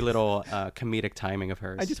 chirpy little comedic timing of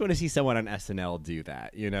hers. I just want to see someone on SNL do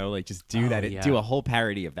that, you know, like just do that, do a whole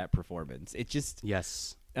parody of that performance. It just,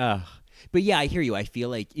 yes. But yeah, I hear you. I feel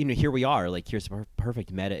like, you know, here we are, like, here's a perfect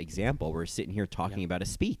meta example. We're sitting here talking about a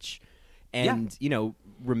speech and, you know,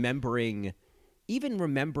 remembering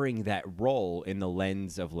that role in the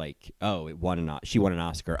lens of like, oh, she won an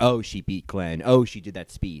Oscar. Oh, she beat Glenn. Oh, she did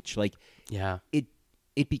that speech. Like, yeah,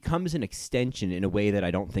 it becomes an extension in a way that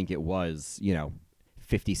I don't think it was, you know,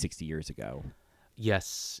 50, 60 years ago.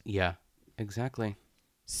 Yes. Yeah, exactly.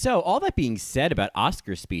 So all that being said about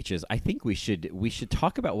Oscar speeches, I think we should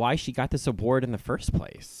talk about why she got this award in the first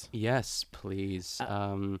place. Yes, please.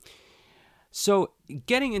 So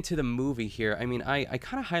getting into the movie here, I mean, I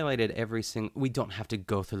kind of highlighted every single, we don't have to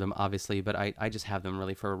go through them obviously, but I just have them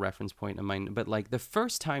really for a reference point in mind. But like the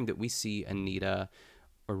first time that we see Anita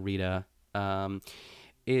or Rita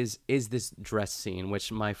is this dress scene,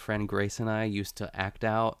 which my friend Grace and I used to act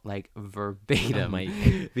out like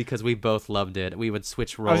verbatim because we both loved it. We would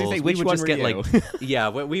switch roles. I was gonna say, which we would one just were get you? like, yeah,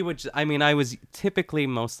 we would, I mean, I was typically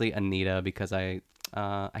mostly Anita because I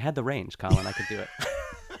had the range, Colin, I could do it.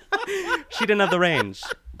 She didn't have the range.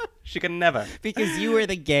 She could never. Because you were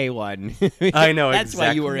the gay one. I know, That's exactly.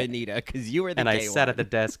 why you were Anita, because you were the and gay I one. sat at the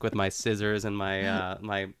desk with my scissors and my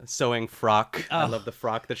my sewing frock. I love the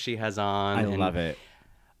frock that she has on. I love it.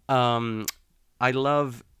 I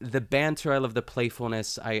love the banter. I love the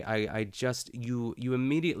playfulness. I just, you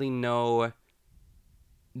immediately know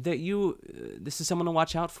that this is someone to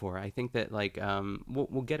watch out for. I think that like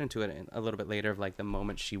we'll get into it a little bit later of like the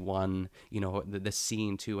moment she won, you know, the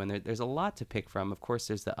scene too, and there's a lot to pick from. Of course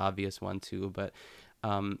there's the obvious one too, but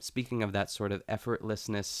speaking of that sort of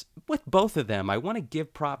effortlessness with both of them, I want to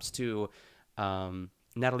give props to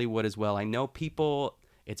Natalie Wood as well. I know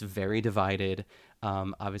it's very divided.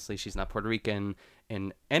 Obviously she's not Puerto Rican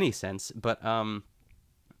in any sense, but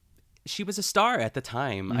she was a star at the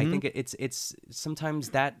time. Mm-hmm. I think it's sometimes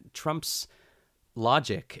that trumps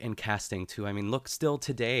logic in casting too. I mean, look, still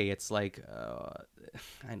today, it's like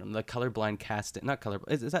I don't know, the colorblind casting. Not color.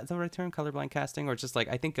 Is that the right term? Colorblind casting, or just like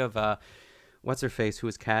I think of what's her face, who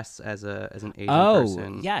was cast as an Asian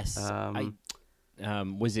person. Oh, yes.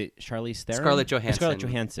 Was it Charlize Theron? Scarlett Johansson. Scarlett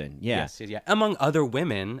Johansson. Yeah. Yes, yeah. Among other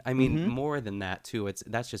women. I mean, more than that too.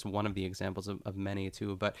 That's just one of the examples of many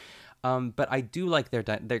too. But I do like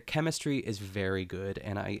their chemistry is very good,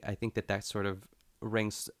 and I think that sort of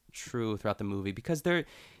rings true throughout the movie because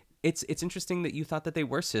it's interesting that you thought that they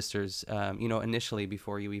were sisters, you know, initially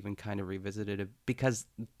before you even kind of revisited it, because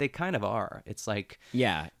they kind of are. It's like,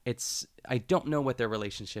 yeah, I don't know what their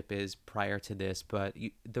relationship is prior to this, but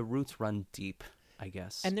the roots run deep, I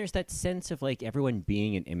guess. And there's that sense of like everyone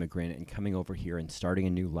being an immigrant and coming over here and starting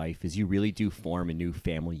a new life is you really do form a new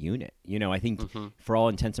family unit. You know, I think for all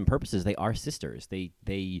intents and purposes, they are sisters.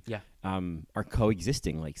 They are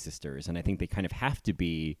coexisting like sisters. And I think they kind of have to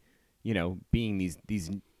be, you know, being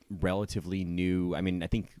these relatively new. I mean, I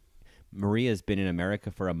think Maria's been in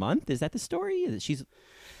America for a month. Is that the story?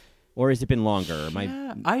 Or has it been longer?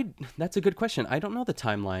 That's a good question. I don't know the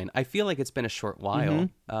timeline. I feel like it's been a short while,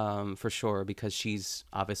 for sure, because she's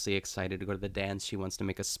obviously excited to go to the dance. She wants to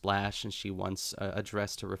make a splash, and she wants a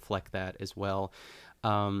dress to reflect that as well.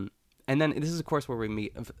 And then this is, of course, where we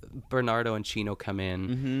meet Bernardo and Chino come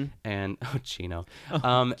in, and Chino.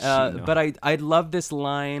 Chino. But I love this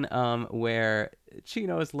line where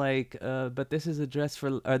Chino is like, "But this is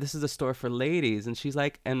this is a store for ladies," and she's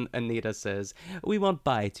like, and Anita says, "We won't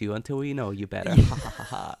bite you until we know you better."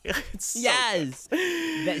 Yes.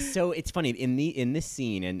 So it's funny in this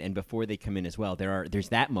scene, and before they come in as well, there's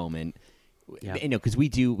that moment, because we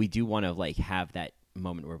do want to like have that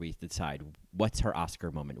moment where we decide what's her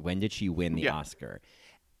Oscar moment. When did she win the Oscar?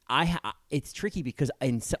 It's tricky because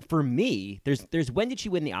for me, there's when did she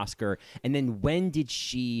win the Oscar, and then when did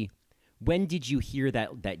you hear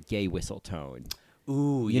that gay whistle tone?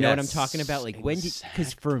 Ooh, you know what I'm talking about? Like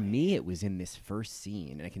because for me it was in this first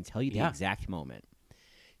scene, and I can tell you the exact moment.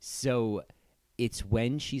 So it's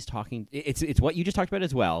when she's talking. It's what you just talked about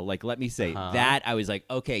as well. Like, let me say that I was like,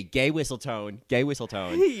 okay, gay whistle tone.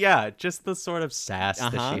 Yeah, just the sort of sass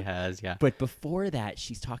that she has. Yeah. But before that,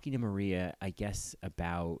 she's talking to Maria, I guess,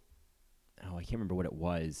 about I can't remember what it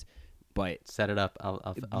was. But set it up.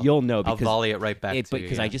 You'll know because I'll volley it right back to you.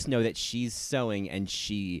 Because I just know that she's sewing, and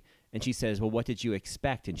she says, "Well, what did you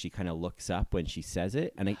expect?" And she kind of looks up when she says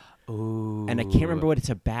it, and I can't remember what it's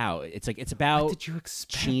about. It's about what did you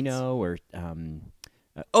expect? Chino or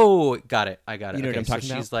got it. I got it. You know what I'm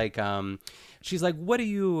talking about? She's like, what do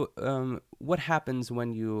you what happens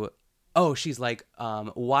when you? Oh, she's like,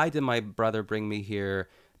 why did my brother bring me here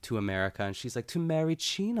to America? And she's like, to marry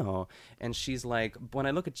Chino. And she's like, when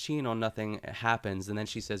I look at Chino, nothing happens. And then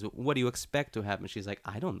she says, what do you expect to happen? She's like,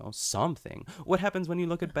 I don't know, something. What happens when you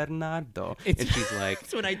look at Bernardo? And she's like,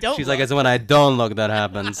 it's when I don't. She's like, it's when I don't look that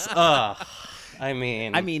happens. Ugh. I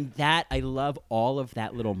mean that I love all of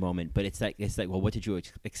that little moment, but it's like, well, what did you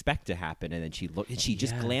expect to happen? And then she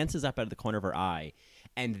just glances up out of the corner of her eye,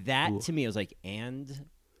 and that to me, I was like, and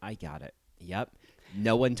I got it. Yep,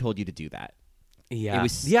 no one told you to do that. Yeah, it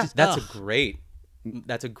was that's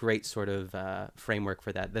a great sort of framework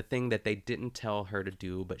for that. The thing that they didn't tell her to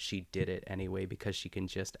do, but she did it anyway because she can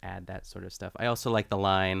just add that sort of stuff. I also like the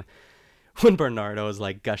line when Bernardo is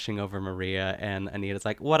like gushing over Maria and Anita's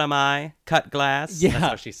like, "What am I? Cut glass?" Yeah, that's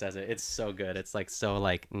how she says it. It's so good. It's like so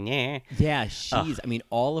like, "Nyeh." Yeah, she's. I mean,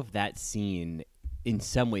 all of that scene. In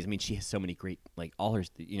some ways, I mean, she has so many great like all her.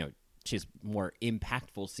 She has more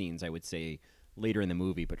impactful scenes, I would say, later in the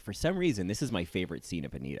movie. But for some reason, this is my favorite scene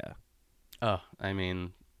of Anita. Oh, I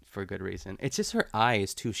mean, for good reason. It's just her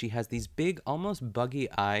eyes too. She has these big, almost buggy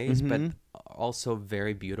eyes, but also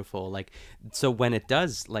very beautiful. Like, so when it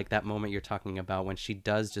does, like that moment you're talking about, when she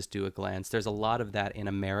does just do a glance, there's a lot of that in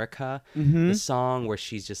America, the song where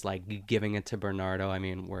she's just like giving it to Bernardo. I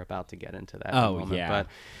mean, we're about to get into that moment,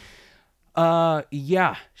 but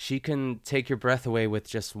she can take your breath away with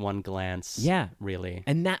just one glance. Yeah, really.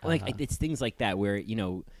 And that, like, it's things like that where,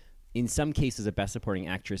 in some cases, a best supporting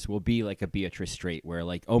actress will be like a Beatrice Straight, where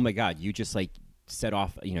like, oh my God, you just like set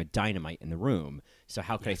off, dynamite in the room. So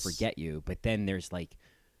how could I forget you? But then there's like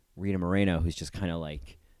Rita Moreno, who's just kind of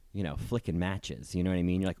like, flicking matches. You know what I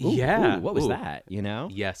mean? You're like, ooh, what was that?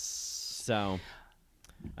 Yes. So,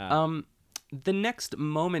 the next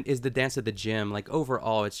moment is the dance at the gym. Like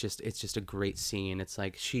overall, it's just a great scene. It's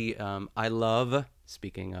like I love,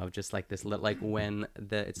 speaking of just like this, like when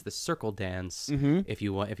it's the circle dance, if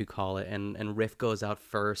you call it, and Riff goes out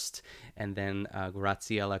first, and then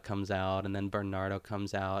Graziella comes out, and then Bernardo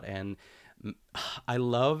comes out, and I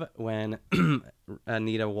love when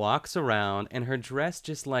Anita walks around and her dress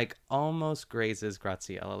just like almost grazes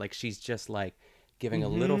Graziella. Like she's just like giving a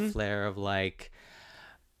little flare of like,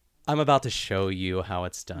 I'm about to show you how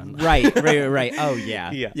it's done. Right. Oh,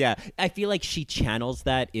 yeah. I feel like she channels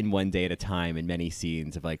that in One Day at a Time in many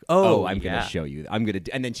scenes of like, I'm going to show you. I'm going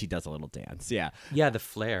to, and then she does a little dance. Yeah. Yeah, the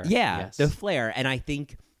flair. Yeah, yes. The flair. And I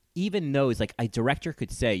think even those, like a director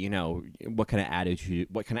could say, what kind of attitude,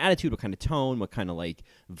 what kind of tone, what kind of like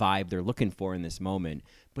vibe they're looking for in this moment.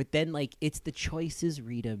 But then like it's the choices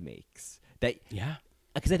Rita makes that. Yeah.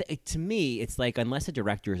 Because to me, it's like unless a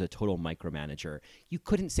director is a total micromanager, you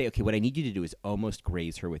couldn't say, okay, what I need you to do is almost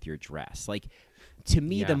graze her with your dress. Like, to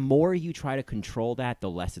me, the more you try to control that, the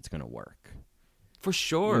less it's going to work. For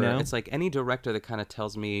sure. It's like any director that kind of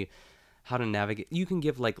tells me how to navigate. You can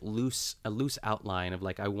give like a loose outline of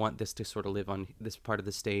like, I want this to sort of live on this part of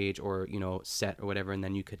the stage or, set or whatever, and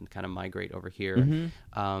then you can kind of migrate over here.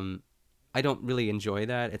 I don't really enjoy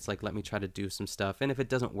that. It's like, let me try to do some stuff. And if it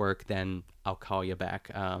doesn't work, then I'll call you back.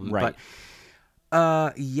 Right.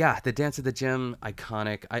 Yeah, the dance at the gym,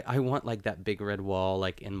 iconic. I want like that big red wall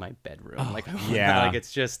like in my bedroom. Oh, like I want yeah. that. Like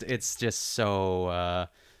it's just so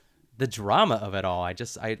the drama of it all. I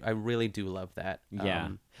really do love that. Yeah.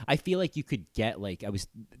 I feel like you could get like, I was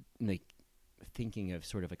like thinking of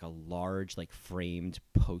sort of like a large like framed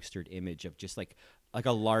postered image of just like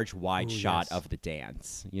a large wide shot of the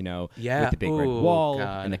dance, you know, Yeah. with the big red wall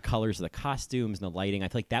God. and the colors of the costumes and the lighting. I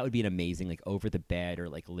feel like that would be an amazing like over the bed or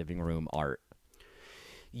like living room art.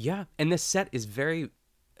 Yeah, and this set is very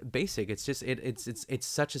basic. It's just it's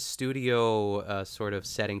such a studio sort of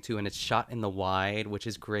setting too, and it's shot in the wide, which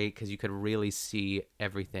is great because you could really see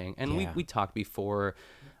everything. And we talked before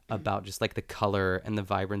about just like the color and the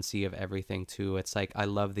vibrancy of everything too. It's like I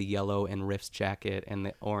love the yellow in Riff's jacket and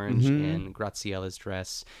the orange in Graziella's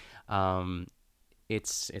dress.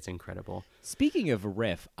 It's incredible. Speaking of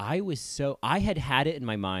Riff, I had it in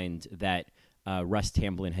my mind that Russ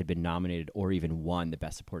Tamblyn had been nominated or even won the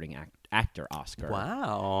Best Supporting Actor Oscar.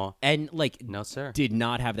 Wow. And like, no sir, did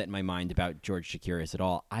not have that in my mind about George Chakiris at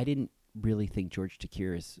all. I didn't really think George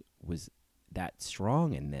Chakiris was that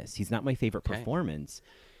strong in this. He's not my favorite performance.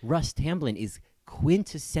 Russ Tamblyn is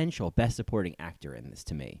quintessential Best Supporting Actor in this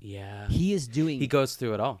to me. Yeah. He is doing... He goes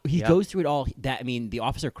through it all. He goes through it all. The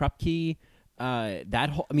Officer Krupke, that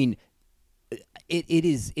whole... I mean,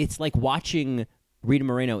 it's like watching Rita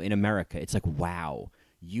Moreno in America. It's like, wow,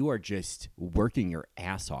 you are just working your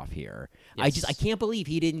ass off here. Yes. I can't believe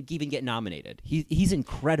he didn't even get nominated. He's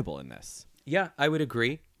incredible in this. Yeah, I would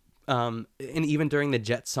agree. And even during the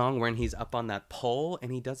Jet song when he's up on that pole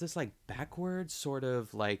and he does this like backwards sort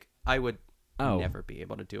of like, I would never be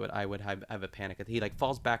able to do it. I would have a panic. He like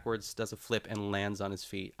falls backwards, does a flip and lands on his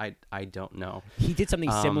feet. I don't know. He did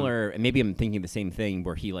something similar, and maybe I'm thinking the same thing,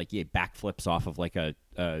 where he like backflips off of like a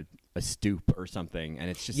stoop or something, and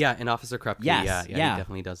it's just in Officer Krupke. Yes, he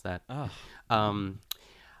definitely does that.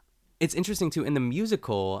 It's interesting too in the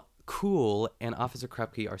musical. Cool and Officer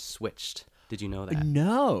Krupke are switched. Did you know that?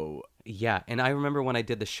 No. Yeah, and I remember when I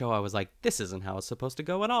did the show, I was like, this isn't how it's supposed to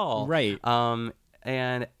go at all. Right.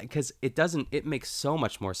 And because it makes so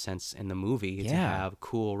much more sense in the movie to have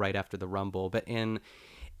Cool right after the Rumble. But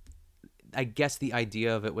I guess the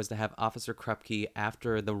idea of it was to have Officer Krupke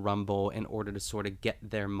after the Rumble in order to sort of get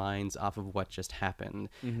their minds off of what just happened.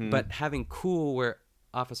 Mm-hmm. But having Cool where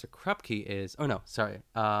Officer Krupke is,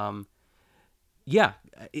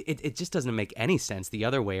 it just doesn't make any sense the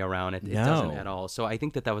other way around. It doesn't at all. So I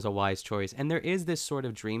think that was a wise choice. And there is this sort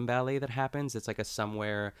of dream ballet that happens. It's like a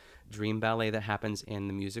somewhere dream ballet that happens in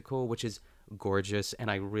the musical, which is gorgeous. And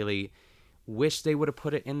I really wish they would have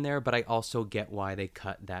put it in there, but I also get why they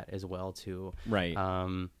cut that as well too. Right.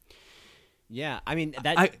 Yeah, I mean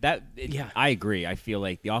I agree. I feel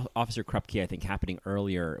like the Officer Krupke, I think, happening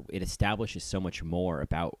earlier, it establishes so much more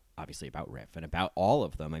about Riff and about all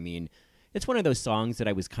of them. I mean, it's one of those songs that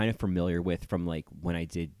I was kind of familiar with from like when I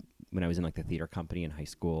was in like the theater company in high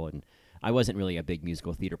school, and I wasn't really a big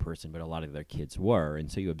musical theater person, but a lot of their kids were,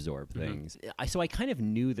 and so you absorb things. So I kind of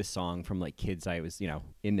knew the song from like kids I was,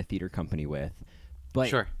 in the theater company with,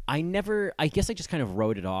 but I guess I just kind of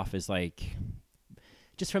wrote it off as like,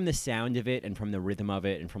 just from the sound of it and from the rhythm of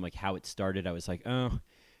it and from like how it started, I was like, oh,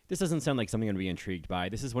 this doesn't sound like something I'm going to be intrigued by.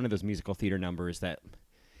 This is one of those musical theater numbers that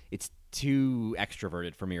it's too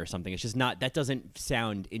extroverted for me or something. It's just not, that doesn't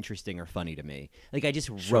sound interesting or funny to me. Like I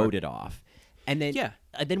just wrote it off. And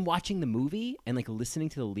then watching the movie and like listening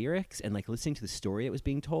to the lyrics and like listening to the story that was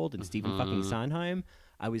being told and Stephen fucking Sondheim,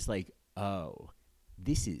 I was like, oh,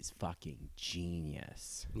 this is fucking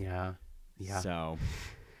genius. Yeah. Yeah. So,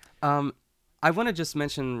 I want to just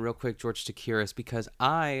mention real quick George Chakiris because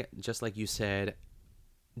I, just like you said,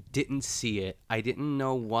 didn't see it. I didn't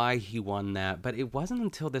know why he won that, but it wasn't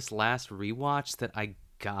until this last rewatch that I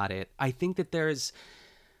got it. I think that there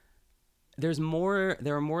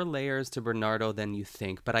are more layers to Bernardo than you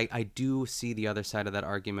think, but I do see the other side of that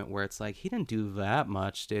argument where it's like, he didn't do that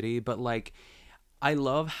much, did he? But like, I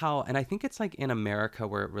love how, and I think it's like in America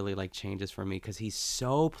where it really like changes for me because he's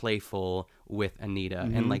so playful with Anita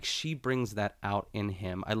and like she brings that out in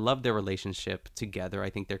him. I love their relationship together.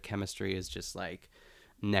 I think their chemistry is just like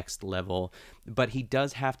next level, but he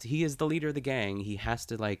is the leader of the gang. He has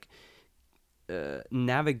to like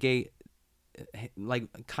navigate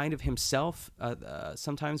like kind of himself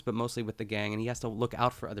sometimes, but mostly with the gang, and he has to look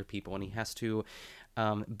out for other people, and he has to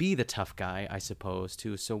be the tough guy, I suppose,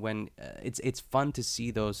 too. So when it's fun to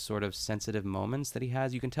see those sort of sensitive moments that he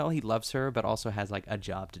has. You can tell he loves her, but also has like a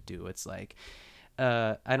job to do. It's like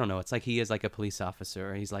I don't know. It's like he is like a police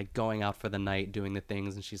officer. He's like going out for the night doing the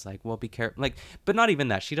things, and she's like, "Well, be careful." Like, but not even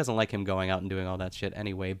that. She doesn't like him going out and doing all that shit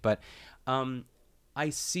anyway. But I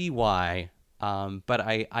see why But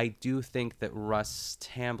I do think that Russ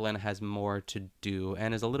Tamblyn has more to do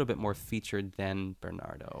and is a little bit more featured than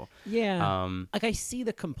Bernardo. Yeah. Like I see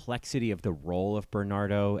the complexity of the role of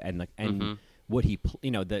Bernardo and what he,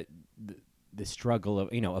 the struggle of,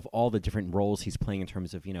 of all the different roles he's playing in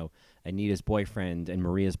terms of, Anita's boyfriend and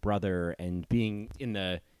Maria's brother and being in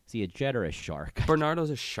the, is he a jet or a shark? Bernardo's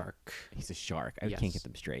a shark. He's a shark. I can't get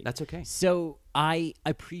them straight. That's okay. So I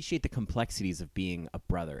appreciate the complexities of being a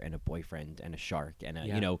brother and a boyfriend and a shark and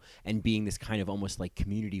and being this kind of almost like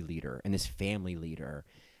community leader and this family leader.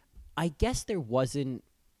 I guess there wasn't,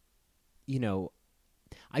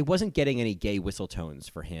 I wasn't getting any gay whistle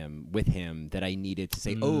tones with him that I needed to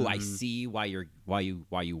say, oh, I see why you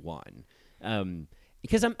won.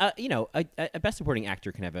 Because I'm, a best supporting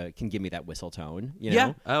actor can give me that whistle tone.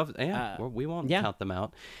 Yeah, we won't count them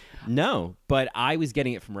out. No, but I was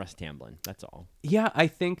getting it from Russ Tamblyn. That's all. Yeah, I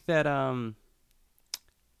think that. I'm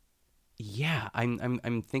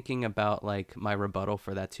thinking about like my rebuttal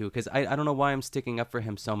for that too, because I don't know why I'm sticking up for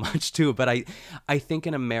him so much too, but I think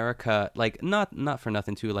in America, like not for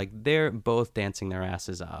nothing too, like they're both dancing their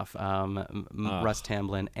asses off. Russ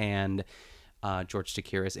Tamblyn and George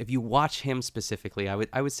Chakiris. If you watch him specifically,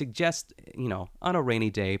 I would suggest, on a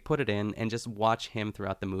rainy day, put it in and just watch him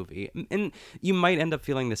throughout the movie. And you might end up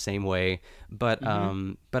feeling the same way, but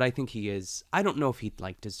I think he is. I don't know if he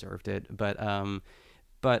like deserved it, but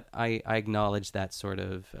I acknowledge that sort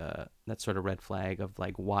of red flag of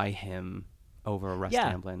like why him over Russ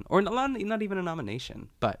Tamblyn, or not even a nomination,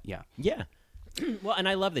 but yeah. Well, and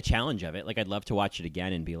I love the challenge of it. Like I'd love to watch it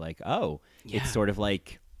again and be like, oh, it's sort of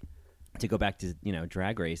like. To go back to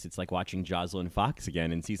Drag Race, it's like watching Jocelyn Fox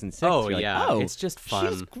again in season 6. Oh, You're yeah, like, it's just fun.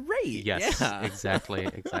 She's great. Yes, yeah. exactly.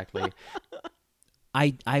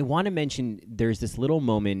 I want to mention there's this little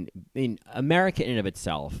moment in America in and of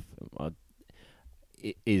itself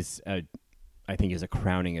is I think is a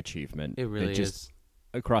crowning achievement. It really is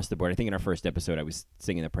across the board. I think in our first episode I was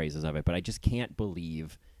singing the praises of it, but I just can't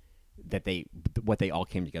believe that what they all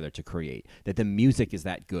came together to create, that the music is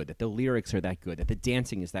that good, that the lyrics are that good, that the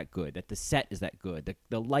dancing is that good, that the set is that good,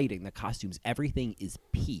 the lighting, the costumes, everything is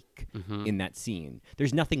peak in that scene.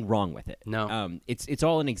 There's nothing wrong with it. No. It's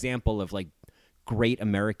all an example of like great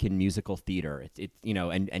American musical theater. It's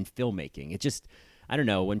and filmmaking. It just, I don't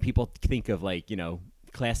know, when people think of like,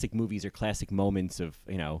 classic movies or classic moments of,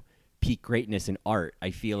 peak greatness in art, I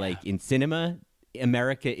feel like in cinema,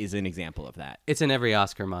 America is an example of that. It's in every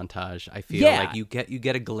Oscar montage. I feel like you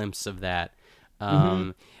get a glimpse of that,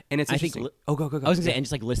 and it's interesting. Go. I was gonna say, and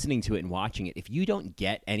just like listening to it and watching it, if you don't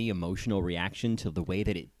get any emotional reaction to the way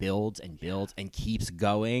that it builds and keeps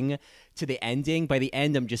going to the ending, by the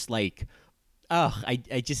end I'm just like,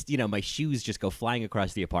 I just my shoes just go flying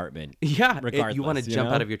across the apartment. Yeah, regardless, you want to jump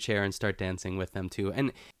out of your chair and start dancing with them too,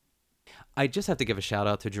 and. I just have to give a shout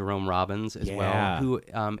out to Jerome Robbins as well,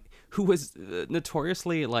 who was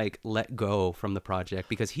notoriously like let go from the project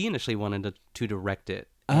because he initially wanted to direct it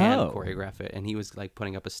and choreograph it, and he was like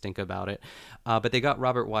putting up a stink about it. But they got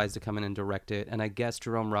Robert Wise to come in and direct it, and I guess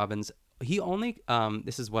Jerome Robbins, he only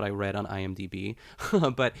this is what I read on IMDb,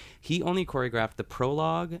 but he only choreographed the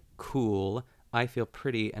prologue, Cool, I Feel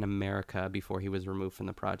Pretty, and America before he was removed from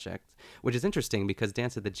the project, which is interesting because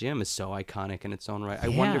Dance at the Gym is so iconic in its own right. I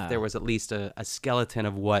wonder if there was at least a skeleton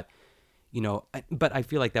of what, but I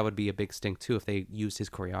feel like that would be a big stink too if they used his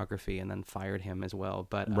choreography and then fired him as well.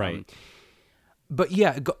 But right. But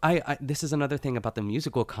yeah, I this is another thing about the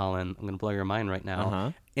musical, Colin. I'm going to blow your mind right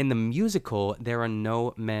now. In the musical, there are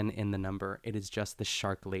no men in the number. It is just the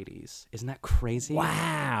Shark Ladies. Isn't that crazy?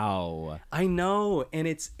 Wow. I know, and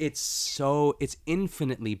it's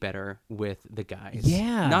infinitely better with the guys.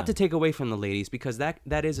 Yeah. Not to take away from the ladies, because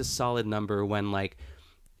that is a solid number when like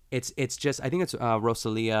it's just, I think it's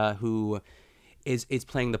Rosalia who is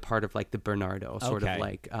playing the part of like the Bernardo, sort of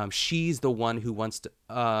like she's the one who wants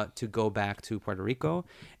to go back to Puerto Rico,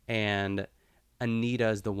 and Anita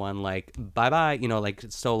is the one like bye, like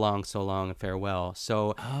so long and farewell.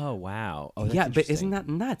 So wow. Yeah, but isn't that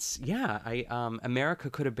nuts? Yeah, America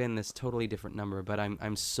could have been this totally different number, but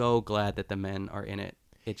I'm so glad that the men are in it.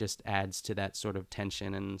 It just adds to that sort of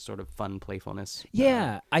tension and sort of fun playfulness.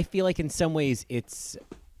 Yeah, I feel like in some ways it's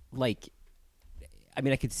like, I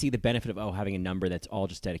mean, I could see the benefit of having a number that's all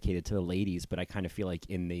just dedicated to the ladies, but I kind of feel like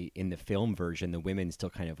in the film version, the women still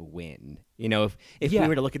kind of win. If we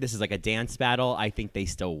were to look at this as like a dance battle, I think they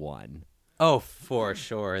still won. Oh, for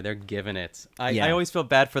sure, they're giving it. I always feel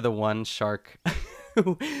bad for the one shark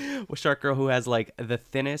Shark Girl who has like the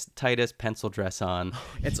thinnest, tightest pencil dress on.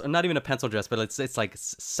 It's not even a pencil dress, but it's like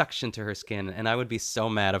suction to her skin. And I would be so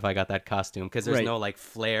mad if I got that costume because there's no like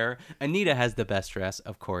flare. Anita has the best dress,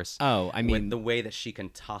 of course. Oh, I mean, with the way that she can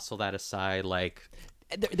tousle that aside, like.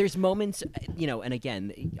 There's moments, and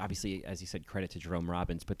again, obviously, as you said, credit to Jerome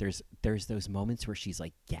Robbins, but there's those moments where she's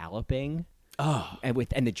like galloping. Oh,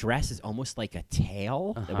 and the dress is almost like a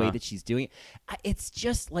tail, the way that she's doing it. It's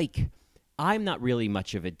just like, I'm not really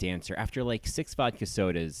much of a dancer. After like 6 vodka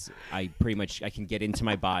sodas, I can get into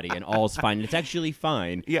my body and all's fine. And it's actually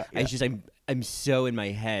fine. Yeah. It's just I'm so in my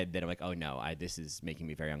head that I'm like, oh no, this is making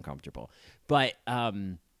me very uncomfortable. But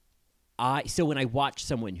so when I watch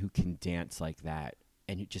someone who can dance like that,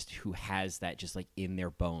 and who has that just like in their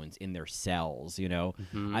bones, in their cells,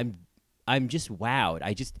 I'm just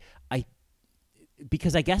wowed.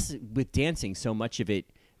 Because I guess with dancing, so much of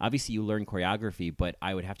it, obviously you learn choreography, but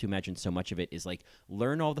I would have to imagine so much of it is like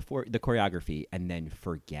learn all the choreography and then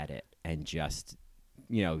forget it and just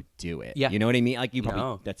do it. Yeah. You know what I mean? Like you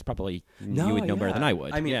probably you would know better than I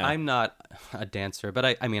would. I mean, I'm not a dancer,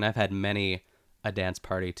 but I mean I've had many a dance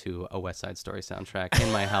party to a West Side Story soundtrack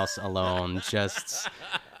in my house alone, just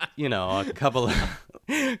a couple of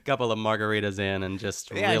margaritas in and just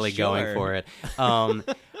really going for it.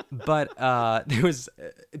 But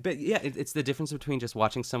it's the difference between just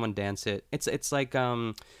watching someone dance it. It's like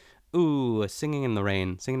Singing in the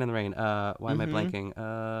Rain. Why am I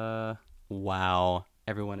blanking? Wow,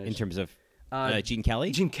 everyone is in terms of Gene Kelly.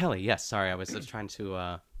 Gene Kelly, yes. Sorry, I was trying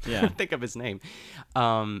to think of his name.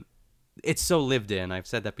 It's so lived in. I've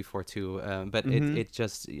said that before too, but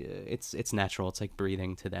it's natural. It's like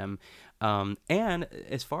breathing to them. And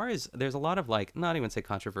as far as there's a lot of like, not even say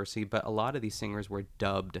controversy, but a lot of these singers were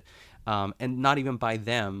dubbed, and not even by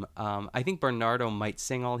them. I think Bernardo might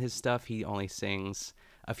sing all his stuff. He only sings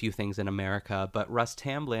a few things in America, but Russ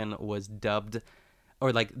Tamblyn was dubbed.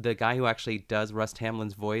 Or like the guy who actually does Russ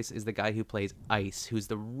Tamblyn's voice is the guy who plays Ice, who's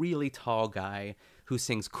the really tall guy who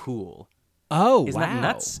sings Cool. Oh, Isn't that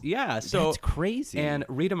nuts? Yeah. So that's crazy. And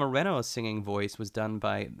Rita Moreno's singing voice was done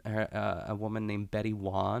by a woman named Betty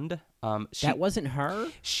Wand. That wasn't her?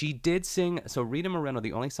 She did sing. So Rita Moreno,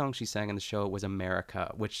 the only song she sang in the show was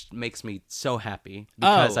America, which makes me so happy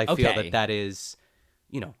because I feel that is,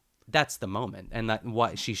 that's the moment and that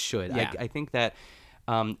what she should. Yeah. I think that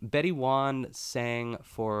Betty Wand sang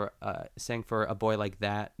for A Boy Like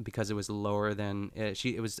That because it was lower than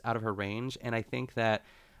it was out of her range, and I think that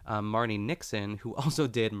Marni Nixon, who also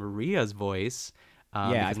did Maria's voice,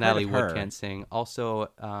 because Natalie Wood can't sing, also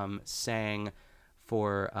sang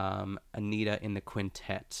for Anita in the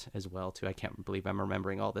quintet as well too. I can't believe I'm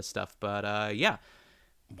remembering all this stuff, but yeah.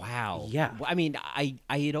 Wow. Yeah. I mean, I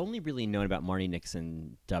had only really known about Marni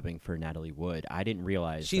Nixon dubbing for Natalie Wood. I didn't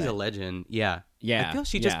realize she's a legend. Yeah. Yeah. I feel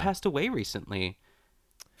she just passed away recently.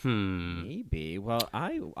 Maybe. Well,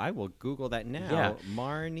 I will Google that now. Yeah.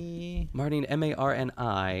 Marni, Marni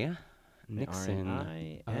Nixon.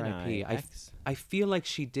 R.I.P. I feel like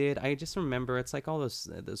she did. I just remember it's like all those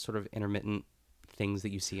sort of intermittent things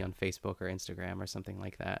that you see on Facebook or Instagram or something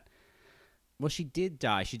like that. Well, she did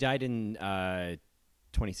die. She died in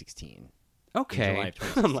 2016. Okay. July of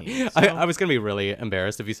 2016. I was going to be really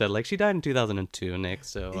embarrassed if you said, like, she died in 2002, Nick,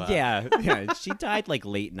 so... Yeah, she died, like,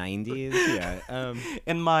 late 90s, yeah.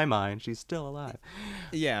 In my mind, she's still alive.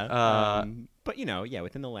 Yeah, but,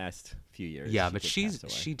 within the last few years... Yeah, but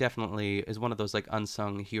she definitely is one of those, like,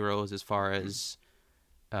 unsung heroes as far as,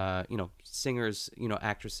 singers,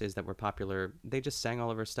 actresses that were popular. They just sang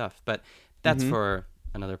all of her stuff, but that's for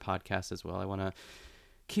another podcast as well. I want to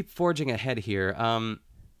keep forging ahead here.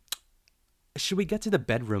 Should we get to the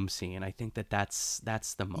bedroom scene? I think that's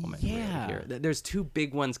the moment. Yeah. Really here. There's 2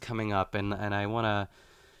 big ones coming up, and I want to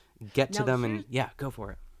get to them. And go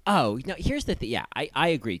for it. Oh, no, here's the thing. Yeah, I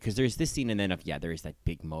agree, because there's this scene, and then there is that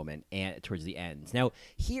big moment towards the end. Now,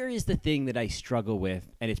 here is the thing that I struggle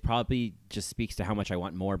with, and it probably just speaks to how much I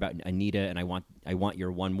want more about Anita, and I want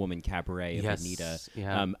your one-woman cabaret of Anita.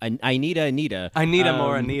 Yeah. I need Anita. I need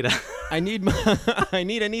more Anita. I need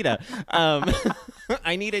Anita.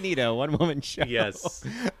 I need Anita, one-woman show. Yes.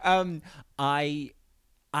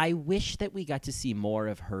 I wish that we got to see more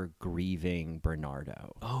of her grieving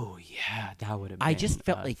Bernardo. Oh, yeah, that would have been... I just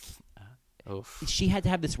felt like she had to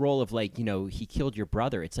have this role of, like, he killed your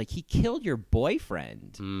brother. It's like, he killed your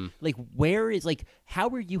boyfriend. Like, how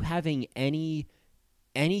are you having any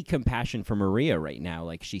compassion for Maria right now?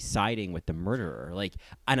 Like, she's siding with the murderer. Like,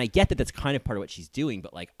 and I get that that's kind of part of what she's doing,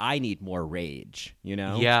 but, like, I need more rage,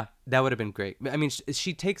 Yeah, that would have been great. I mean,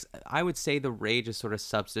 she takes... I would say the rage is sort of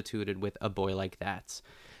substituted with A Boy Like That.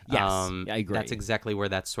 Yes, I agree. That's exactly where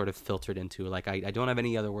that's sort of filtered into. Like, I don't have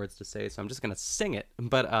any other words to say, so I'm just gonna sing it.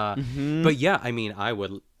 But yeah, I mean,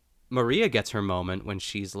 Maria gets her moment when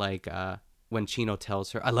she's like, when Chino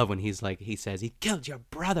tells her, I love when he says, he killed your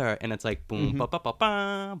brother, and it's like, boom, ba ba ba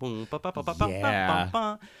ba, boom, ba ba ba ba ba ba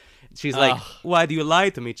ba. She's like, why do you lie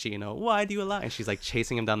to me, Chino? Why do you lie? And she's like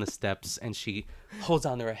chasing him down the steps, and she holds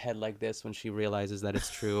onto her head like this when she realizes that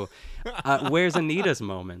it's true. Where's Anita's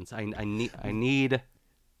moment? I need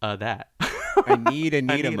that. I need an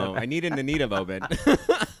Anita moment.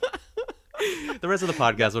 The rest of the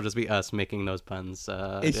podcast will just be us making those puns.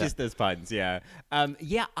 It's just those puns, yeah.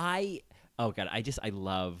 I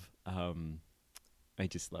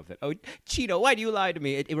love that. Oh, Chino, why do you lie to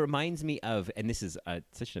me? It reminds me of, and this is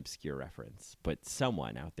such an obscure reference, but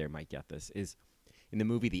someone out there might get this, is in the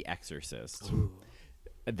movie The Exorcist. Ooh.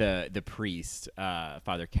 The priest,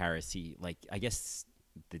 Father Karras, he, like, I guess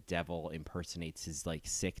the devil impersonates his like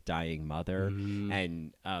sick dying mother,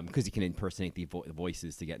 and because he can impersonate the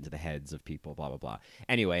voices to get into the heads of people, blah blah blah.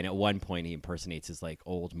 Anyway, and at one point he impersonates his like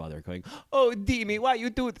old mother going, "Oh Demi, why you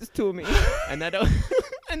do this to me?" and that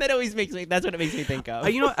always makes me, that's what it makes me think of.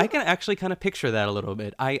 You know, I can actually kind of picture that a little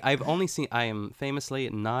bit. I am famously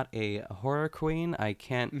not a horror queen. I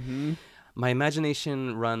can't my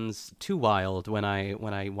imagination runs too wild when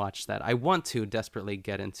I watch that. I want to desperately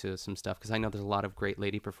get into some stuff because I know there's a lot of great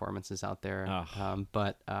lady performances out there.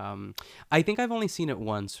 But I think I've only seen it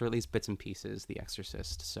once, or at least bits and pieces, The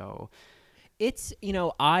Exorcist. So it's, you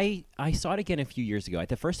know, I saw it again a few years ago.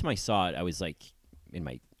 The first time I saw it, I was like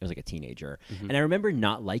a teenager, and I remember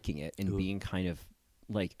not liking it and being kind of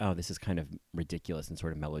like, oh, this is kind of ridiculous and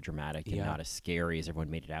sort of melodramatic and not as scary as everyone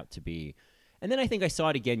made it out to be. And then I think I saw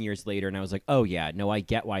it again years later, and I was like, oh, yeah, no, I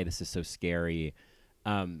get why this is so scary.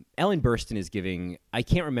 Ellen Burstyn is giving, I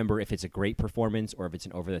can't remember if it's a great performance or if it's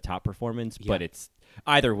an over-the-top performance, but it's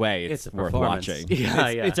either way, it's worth watching.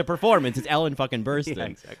 It's a performance. It's Ellen fucking Burstyn. Yeah,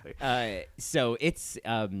 exactly. So it's,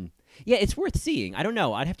 it's worth seeing. I don't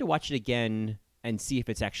know. I'd have to watch it again and see if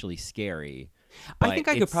it's actually scary. I think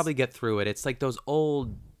I could probably get through it. It's like those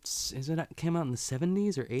old... came out in the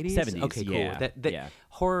 70s or 80s? 70s, okay, cool. Yeah.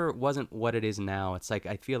 Horror wasn't what it is now. It's like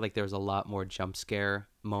I feel like there's a lot more jump scare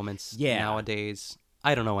moments nowadays.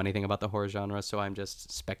 I don't know anything about the horror genre, so I'm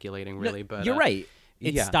just speculating really. But you're right.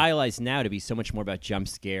 It's stylized now to be so much more about jump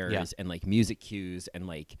scares and like music cues and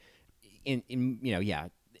like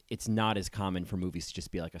it's not as common for movies to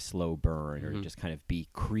just be like a slow burn or just kind of be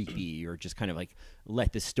creepy or just kind of like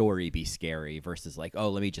let the story be scary versus like, oh,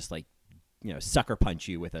 let me just like, you know, sucker punch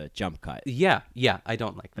you with a jump cut. Yeah, I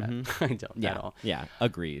don't like that. I don't at all. Yeah,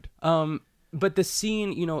 agreed. But the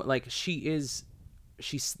scene, you know, like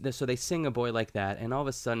so they sing A Boy Like That, and all of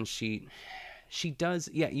a sudden she does,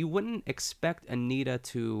 you wouldn't expect Anita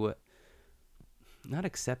to not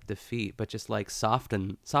accept defeat, but just like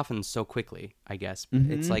soften so quickly, I guess.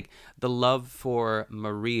 It's like the love for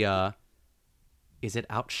Maria, is it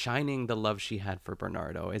outshining the love she had for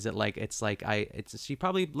Bernardo? Is it like, she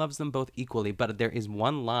probably loves them both equally, but there is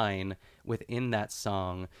one line within that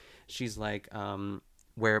song. She's like,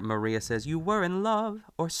 where Maria says, "You were in love,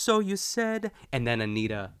 or so you said," and then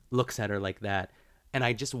Anita looks at her like that. And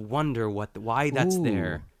I just wonder why that's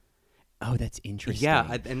there. Oh, that's interesting.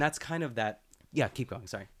 Yeah. And that's kind of that. Yeah. Keep going.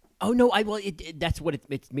 Sorry. Oh no! That's what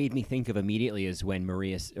it made me think of immediately is when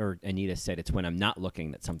Anita said, "It's when I'm not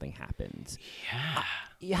looking that something happens." Yeah,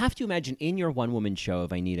 you have to imagine in your one-woman show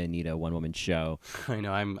of Anita one-woman show. I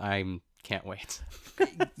know. I'm can't wait.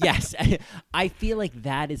 Yes, I feel like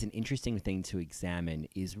that is an interesting thing to examine.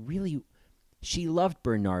 Is really, she loved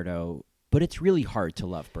Bernardo, but it's really hard to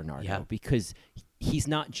love Bernardo because he's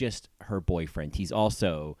not just her boyfriend. He's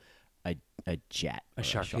also a jet. A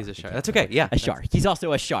shark. He's a shark. That's okay. Yeah. A shark. He's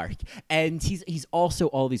also a shark. And he's also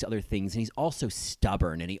all these other things. And he's also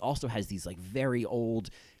stubborn. And he also has these like very old,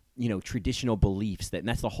 you know, traditional beliefs and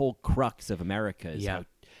that's the whole crux of America is how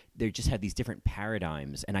they just have these different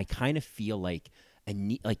paradigms. And I kind of feel like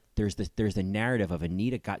there's the narrative of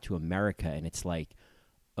Anita got to America and it's like,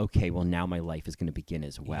 okay, well, now my life is going to begin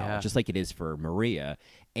as well, just like it is for Maria.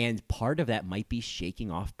 And part of that might be shaking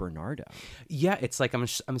off Bernardo. Yeah, it's like I'm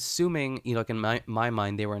assuming, you know, like in my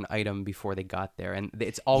mind, they were an item before they got there. And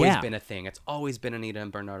it's always been a thing. It's always been Anita and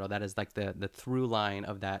Bernardo. That is like the through line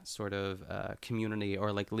of that sort of community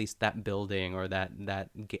or like at least that building or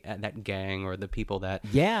that gang or the people that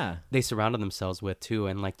they surrounded themselves with too.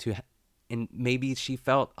 And like and maybe she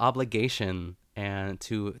felt obligation and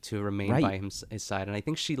to remain by his side, and I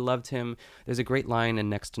think she loved him. There's a great line in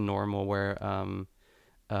Next to Normal where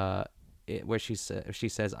she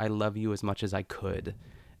says, "I love you as much as I could,"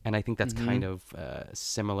 and I think that's kind of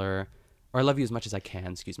similar or I love you as much as I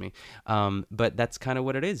can, excuse me. But that's kind of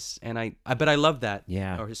what it is. And but I love that.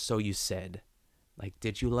 Yeah. Or so you said. Like,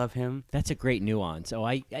 did you love him? That's a great nuance. Oh,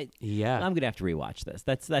 yeah. I'm gonna have to rewatch this.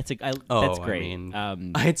 That's great. I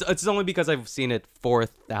mean, it's only because I've seen it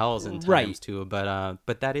 4,000 times too.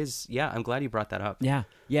 But that is, I'm glad you brought that up. Yeah.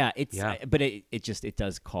 But it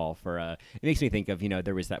does call for it makes me think of,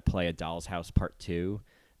 there was that play, A Doll's House Part 2.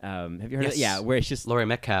 Have you heard of it? Yeah, where it's just Laurie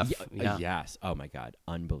Metcalf. Yes. Oh my God,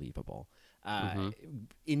 unbelievable.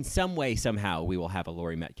 In some way, somehow, we will have a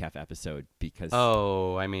Laurie Metcalf episode because.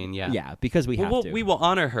 Oh, I mean, yeah. Yeah, because we have to. We will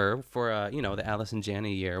honor her for the Allison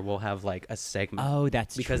Janney year. We'll have like a segment. Oh,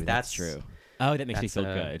 that's because true. That's true. Oh, that makes me feel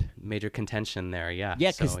good. Major contention there, yeah.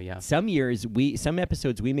 Yeah, because some years some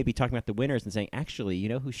episodes we may be talking about the winners and saying, actually, you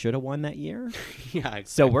know who should have won that year? Yeah. Exactly.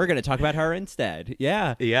 So we're going to talk about her instead.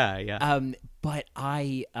 Yeah. Yeah. But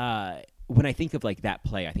when I think of like that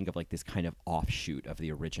play, I think of like this kind of offshoot of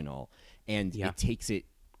the original, and it takes it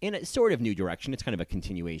in a sort of new direction. It's kind of a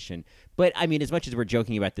continuation. But I mean, as much as we're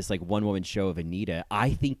joking about this like one woman show of Anita,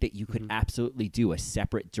 I think that you could absolutely do a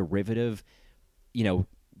separate derivative,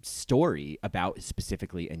 story about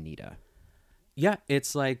specifically Anita. Yeah,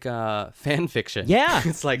 it's like fan fiction. Yeah.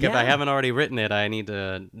 It's like if I haven't already written it, I need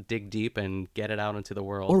to dig deep and get it out into the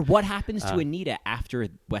world. Or what happens to Anita after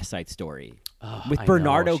West Side Story? With I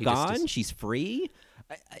Bernardo know. gone, she's free?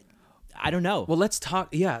 I don't know. Well, let's talk.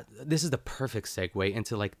 Yeah, this is the perfect segue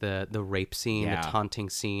into like the rape scene, Yeah. the taunting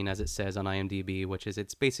scene, as it says on IMDb, which is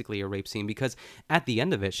it's basically a rape scene because at the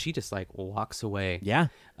end of it, she just like walks away. Yeah.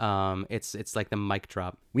 It's like the mic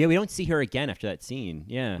drop. We don't see her again after that scene.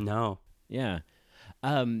 Yeah. No. Yeah.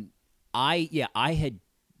 I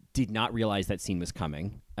did not realize that scene was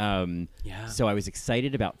coming. So I was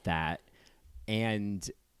excited about that, and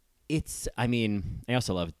I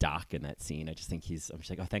also love Doc in that scene. I just think I'm just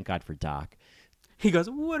like, oh, thank God for Doc. He goes,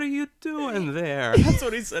 "What are you doing there?" That's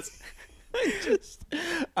what he says.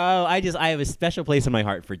 I have a special place in my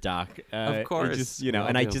heart for Doc. Of course. Just,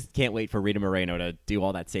 and I just can't wait for Rita Moreno to do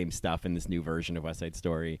all that same stuff in this new version of West Side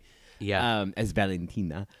Story. Yeah. As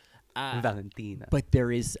Valentina. Valentina. But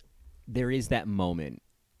there is that moment.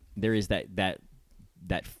 There is that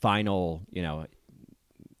final,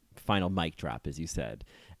 final mic drop, as you said,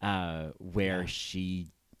 where she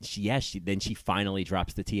finally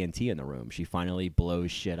drops the TNT in the room. She finally blows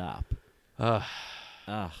shit up.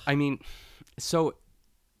 I mean, so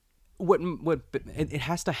what it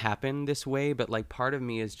has to happen this way, but like part of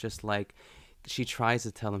me is just like, she tries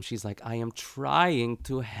to tell him, she's like, I am trying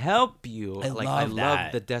to help you. I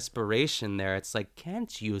love the desperation there. It's like,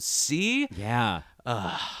 can't you see? Yeah.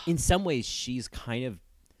 In some ways, she's kind of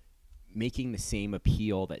making the same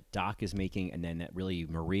appeal that Doc is making, and then that really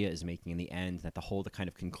Maria is making in the end, that the kind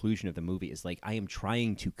of conclusion of the movie is like, I am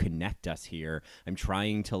trying to connect us here. I'm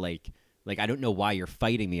trying to like I don't know why you're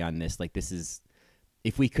fighting me on this. Like, this is,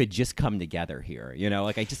 if we could just come together here,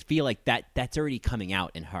 like I just feel like that's already coming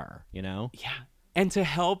out in her, Yeah. And to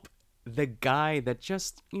help the guy that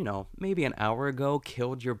just, maybe an hour ago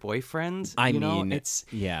killed your boyfriend.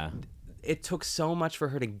 It took so much for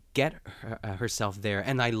her to get herself there.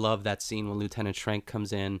 And I love that scene when Lieutenant Schrank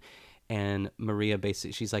comes in and Maria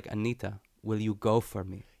basically, she's like, Anita, will you go for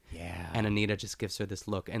me? Yeah. And Anita just gives her this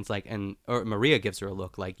look. And it's like, or Maria gives her a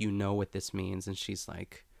look like, you know what this means. And she's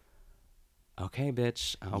like, okay,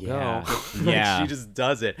 bitch, I'll go. Yeah. She just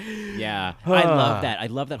does it. Yeah. I love that. I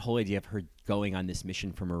love that whole idea of her going on this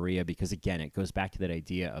mission for Maria because, again, it goes back to that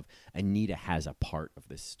idea of Anita has a part of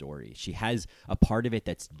this story. She has a part of it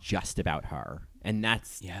that's just about her. And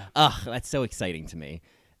that's, that's so exciting to me.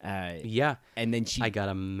 Yeah. And then I got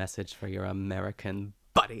a message for your American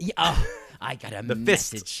buddy. Yeah, I got a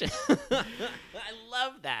message. I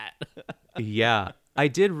love that. Yeah. I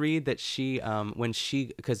did read that she,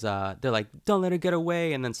 because they're like, don't let her get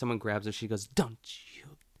away. And then someone grabs her. She goes, don't you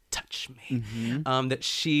touch me. Mm-hmm. That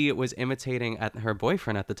she was imitating her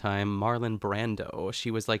boyfriend at the time, Marlon Brando. She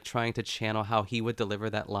was like trying to channel how he would deliver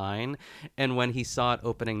that line. And when he saw it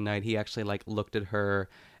opening night, he actually like looked at her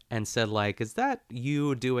and said like, is that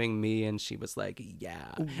you doing me? And she was like,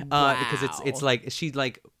 yeah. Wow. Because it's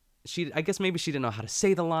like, I guess maybe she didn't know how to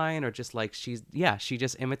say the line, or just like she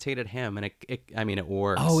just imitated him, and it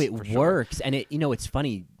works. Oh, it works. Sure. And it, it's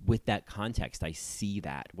funny with that context. I see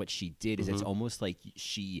that what she did is it's almost like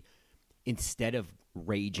she, instead of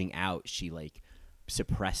raging out, she like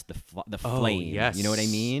suppressed the flame. Yes. You know what I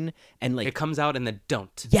mean? And like it comes out in the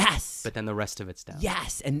don't. Yes. But then the rest of it's down.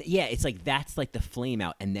 Yes. And yeah, it's like that's like the flame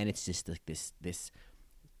out, and then it's just like this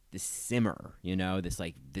simmer,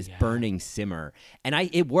 this burning simmer. And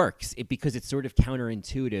it works because it's sort of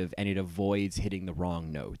counterintuitive and it avoids hitting the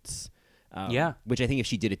wrong notes. Which I think if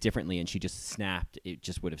she did it differently and she just snapped, it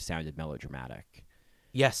just would have sounded melodramatic.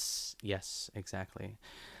 Yes, exactly.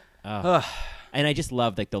 And I just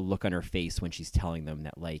love like the look on her face when she's telling them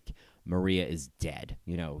that like Maria is dead.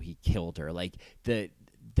 You know, he killed her. Like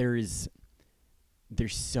there's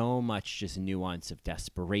so much just nuance of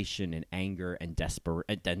desperation and anger and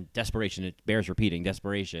desperation. It bears repeating,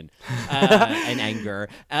 desperation and anger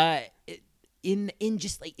in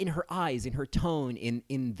just like in her eyes, in her tone,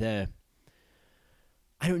 in the.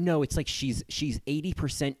 I don't know. It's like she's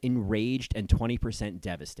 80% enraged and 20%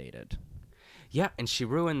 devastated. Yeah, and she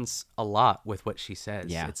ruins a lot with what she says.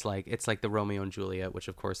 Yeah. It's like the Romeo and Juliet, which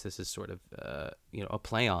of course this is sort of a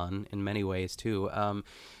play on in many ways too.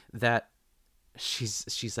 That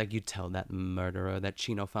she's like, you tell that murderer that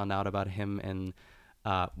Chino found out about him, and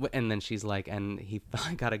then she's like, and he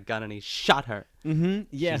got a gun and he shot her. Mm-hmm.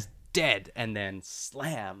 Yeah. She's dead, and then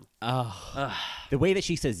slam. Oh, the way that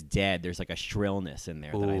she says "dead," there's like a shrillness in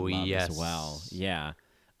there that I love as well. Yeah.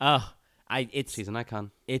 She's an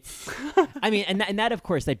icon. It's, I mean, and that of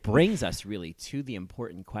course that brings us really to the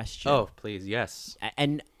important question. Oh, please, yes.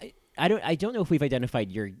 And I don't know if we've identified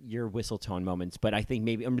your whistle tone moments, but I think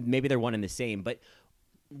maybe they're one and the same. But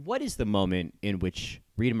what is the moment in which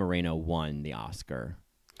Rita Moreno won the Oscar?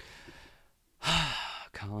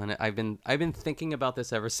 Colin, I've been thinking about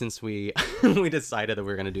this ever since we we decided that we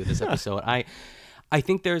were going to do this episode. I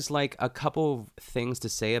think there's like a couple things to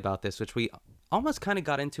say about this, which we almost kind of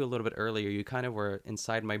got into a little bit earlier. You kind of were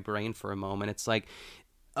inside my brain for a moment. It's like,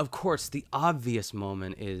 of course, the obvious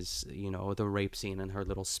moment is, the rape scene and her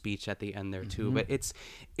little speech at the end there too. Mm-hmm. But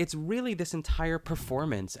it's really this entire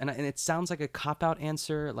performance, and it sounds like a cop-out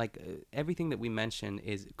answer. Like everything that we mentioned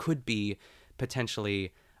could be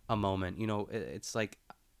potentially a moment. It's like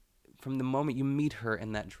from the moment you meet her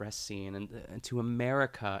in that dress scene and to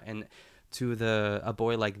America and to A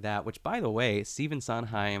Boy Like That, which, by the way, Stephen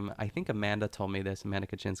Sondheim, I think Amanda told me this, Amanda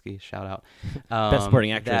Kaczynski, shout out. Best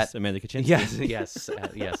supporting actress, Amanda Kaczynski. Yes.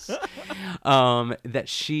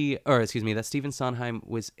 That Stephen Sondheim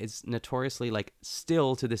is notoriously, like,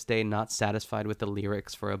 still to this day not satisfied with the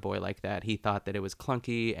lyrics for A Boy Like That. He thought that it was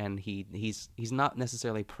clunky, and he's not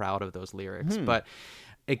necessarily proud of those lyrics, but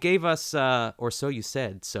it gave us, or so you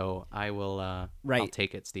said, so I will, I'll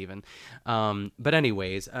take it, Stephen. But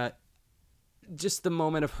anyways, just the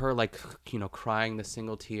moment of her, like, crying the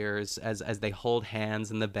single tears as they hold hands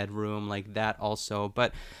in the bedroom, like that also.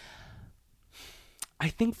 But I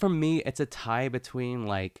think for me, it's a tie between,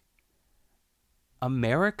 like,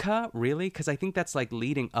 America, really, because I think that's, like,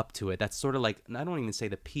 leading up to it. That's sort of like, I don't even say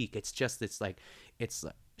the peak.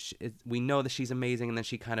 We know that she's amazing, and then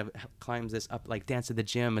she kind of climbs this up, like Dance at the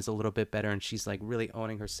Gym is a little bit better, and she's, like, really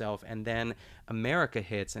owning herself. And then America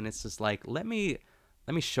hits, and it's just like, let me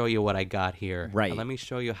show you what I got here. Right. Let me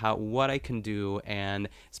show you what I can do. And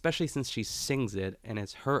especially since she sings it and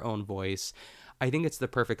it's her own voice, I think it's the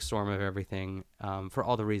perfect storm of everything, for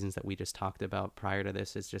all the reasons that we just talked about prior to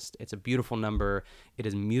this. It's a beautiful number. It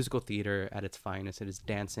is musical theater at its finest. It is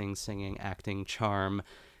dancing, singing, acting, charm,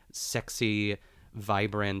 sexy,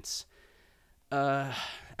 vibrant.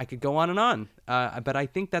 I could go on and on, but I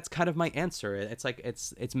think that's kind of my answer. It's like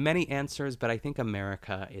it's many answers, but I think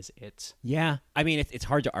America is it. Yeah, I mean it's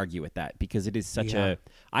hard to argue with that because it is such a.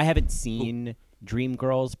 I haven't seen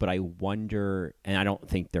Dreamgirls, but I wonder, and I don't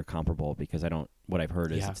think they're comparable because what I've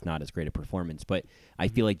heard is it's not as great a performance, but I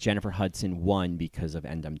feel like Jennifer Hudson won because of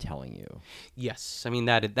And I'm Telling You. Yes, I mean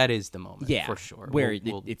that is the moment, for sure. Where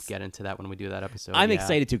we'll get into that when we do that episode. I'm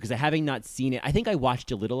excited too because having not seen it, I think I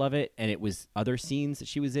watched a little of it, and it was other scenes that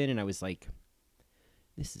she was in, and I was like,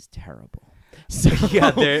 this is terrible. So yeah,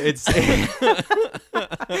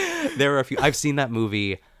 there are a few. I've seen that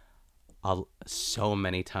movie so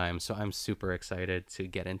many times, so I'm super excited to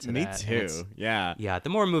get into Me that. Me too. Yeah. The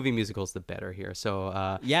more movie musicals, the better here.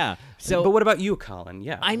 So So, but what about you, Colin?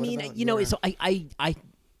 Yeah. I mean, so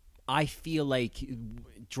I feel like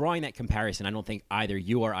drawing that comparison. I don't think either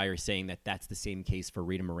you or I are saying that that's the same case for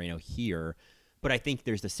Rita Moreno here. But I think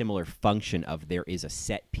there's the similar function of there is a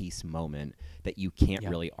set piece moment that you can't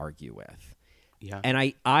really argue with. Yeah. And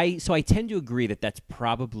I tend to agree that that's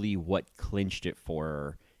probably what clinched it for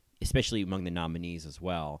her, especially among the nominees as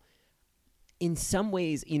well. In some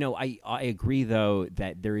ways, I agree though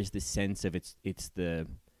that there is this sense of it's the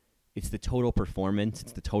total performance,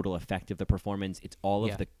 it's the total effect of the performance, it's all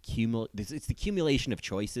of it's the accumulation of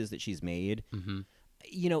choices that she's made.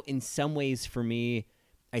 Mm-hmm. In some ways for me,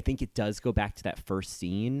 I think it does go back to that first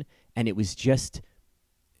scene, and it was just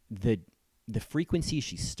the frequency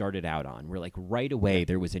she started out on, where like right away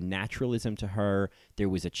there was a naturalism to her, there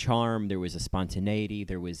was a charm, there was a spontaneity,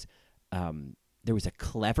 there was there was a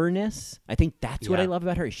cleverness. I think that's what I Yeah. love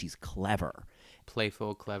about her. Is she's clever.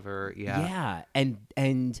 Playful, clever. Yeah. Yeah,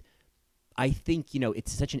 and I think, you know,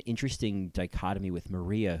 it's such an interesting dichotomy with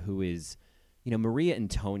Maria, who is, you know, Maria and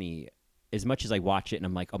Tony, as much as I watch it and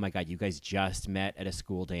I'm like, oh my God, you guys just met at a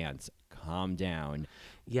school dance. Calm down.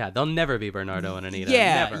 Yeah, they'll never be Bernardo and Anita.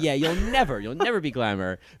 Yeah, Never. yeah, you'll never be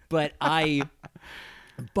Glamour. But I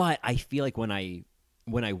feel like when I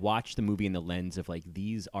watch the movie in the lens of like,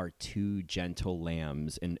 these are two gentle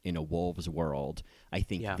lambs in a wolf's world, I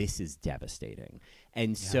think this is devastating.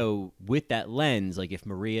 And so with that lens, like if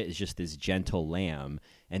Maria is just this gentle lamb,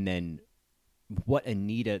 and then what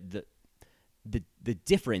Anita, the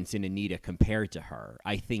difference in Anita compared to her,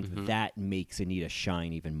 I think that makes Anita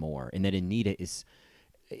shine even more. And that Anita is,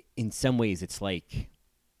 in some ways, it's like,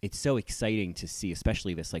 it's so exciting to see,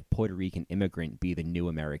 especially this like Puerto Rican immigrant be the new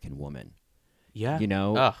American woman. Yeah. You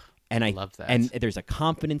know? Ugh, and I love that. And there's a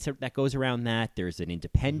confidence that goes around that. There's an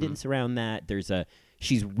independence around that.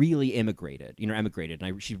 She's really emigrated,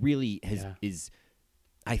 and she really is,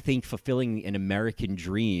 I think, fulfilling an American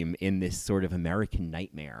dream in this sort of American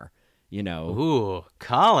nightmare. You know, ooh,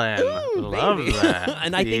 Colin, love baby. that.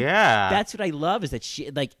 And I think that's what I love, is that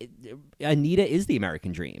she, like, Anita is the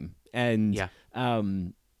American dream, and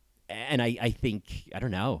and I think, I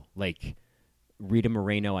don't know, like, Rita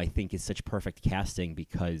Moreno, I think, is such perfect casting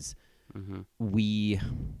because I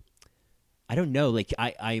don't know, like,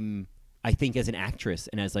 I think as an actress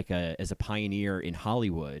and as like as a pioneer in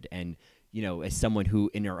Hollywood, and you know, as someone who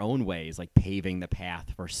in her own way is like paving the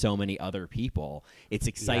path for so many other people, it's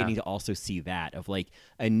exciting to also see that of like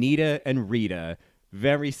Anita and Rita,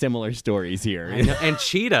 very similar stories here. I know. And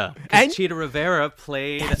Cheetah. And Cheetah Rivera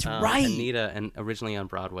played Anita and originally on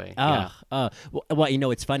Broadway. Well, you know,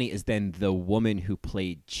 what's funny is then the woman who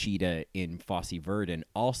played Cheetah in Fosse Verdon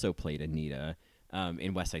also played Anita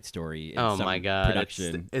in West Side Story. Oh my God!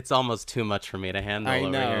 Production. It's almost too much for me to handle. I know,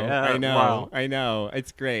 over here. I know, wow. I know.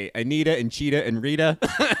 It's great. Anita and Cheetah and Rita.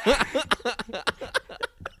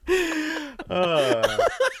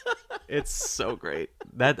 It's so great.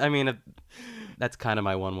 That's kind of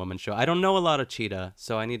my one woman show. I don't know a lot of Cheetah,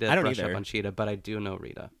 so I need to brush up on Cheetah, but I do know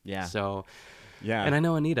Rita. Yeah. So, yeah, and I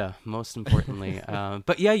know Anita, most importantly.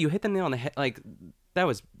 But yeah, you hit the nail on the head. Like, that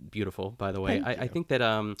was beautiful, by the way. I think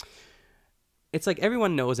that it's like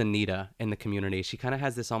everyone knows Anita in the community. She kind of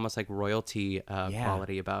has this almost like royalty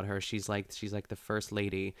quality about her. She's like the first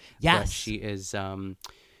lady. Yes. But she is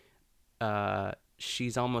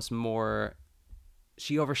she's almost more,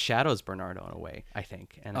 she overshadows Bernardo in a way, I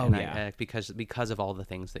think. And because of all the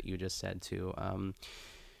things that you just said too.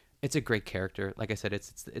 It's a great character. Like I said,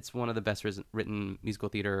 it's one of the best written musical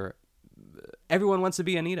theater. Everyone wants to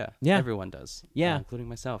be Anita. Yeah, everyone does. Yeah, including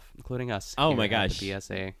myself, including us. Oh my gosh, the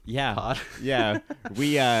BSA. Yeah, pod.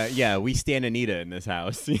 yeah. We stand Anita in this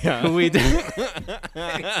house. Yeah, we do.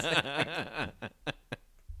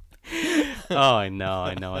 Oh, I know.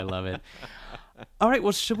 I love it. All right.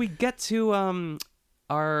 Well, should we get to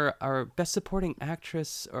our best supporting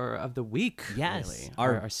actress of the week? Yes, really?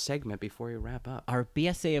 Our segment before we wrap up. Our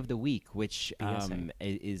BSA of the week, which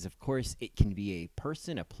is, of course, it can be a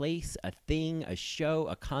person, a place, a thing, a show,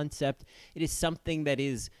 a concept. It is something that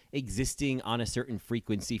is existing on a certain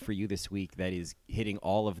frequency for you this week that is hitting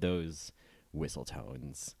all of those whistle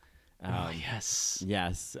tones. Yes.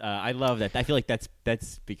 I love that. I feel like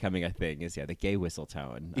that's becoming a thing. Is the gay whistle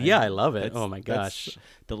tone. I love it. Oh my gosh, that's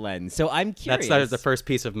the lens. So I'm curious. That is the first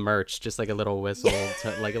piece of merch, just like a little whistle.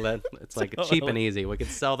 It's like cheap and easy. We could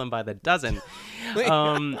sell them by the dozen.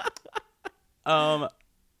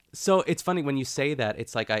 So it's funny when you say that.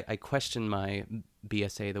 It's like I question my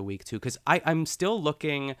BSA of the week too, because I'm still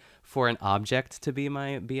looking for an object to be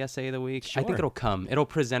my BSA of the week. Sure. I think it'll come. It'll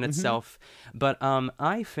present itself. But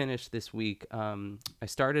I finished this week. I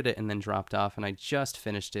started it and then dropped off, and I just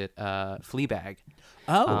finished it. Fleabag.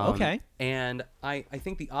 Oh, okay. And I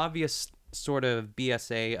think the obvious sort of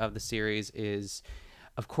BSA of the series is,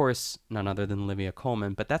 of course, none other than Olivia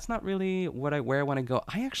Colman, but that's not really where I want to go.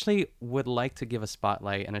 I actually would like to give a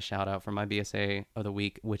spotlight and a shout out for my BSA of the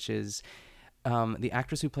week, which is the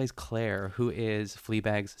actress who plays Claire, who is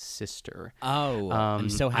Fleabag's sister. Oh, I'm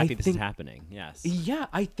so happy this is happening. Yes. Yeah,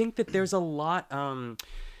 I think that there's a lot.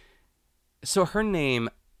 So her name,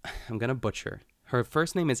 I'm going to butcher. Her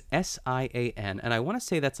first name is Sian, and I want to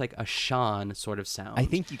say that's like a Sean sort of sound. I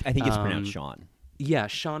think it's pronounced Sean. Yeah,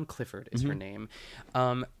 Sean Clifford is her name.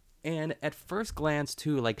 And at first glance,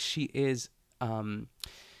 too, like she is,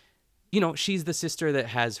 she's the sister that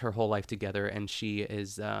has her whole life together, and she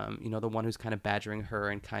is, the one who's kind of badgering her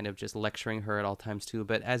and kind of just lecturing her at all times too.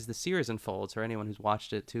 But as the series unfolds, or anyone who's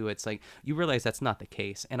watched it too, it's like you realize that's not the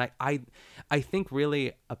case. And I think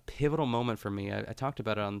really a pivotal moment for me, I talked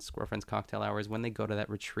about it on Squirrel Friends Cocktail Hours, when they go to that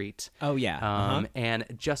retreat. Oh, yeah. And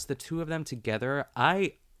just the two of them together,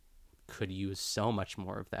 I could use so much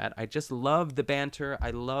more of that. I just love the banter.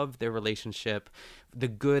 I love their relationship, the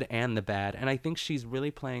good and the bad. And I think she's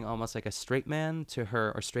really playing almost like a straight man to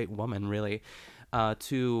her, or straight woman really,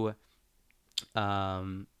 to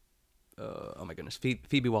oh my goodness,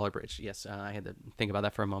 Phoebe Waller-Bridge. Yes, I had to think about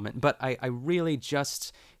that for a moment. But I really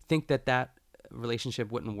just think that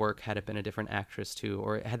relationship wouldn't work had it been a different actress too,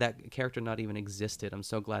 or had that character not even existed. I'm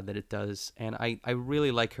so glad that it does. And I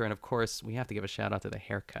really like her. And of course, we have to give a shout out to the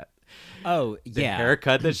haircut. Oh, the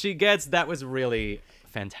haircut that she gets, that was really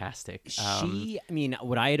fantastic.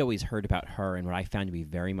 What I had always heard about her and what I found to be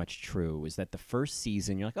very much true was that the first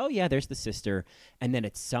season, you're like, oh yeah, there's the sister. And then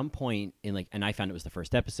at some point and I found it was the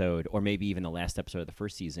first episode, or maybe even the last episode of the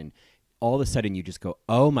first season, all of a sudden you just go,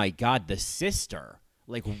 oh my God, the sister.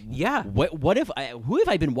 Like, yeah, who have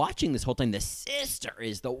I been watching this whole time? The sister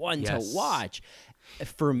is the one to watch.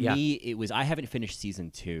 For me, it was, I haven't finished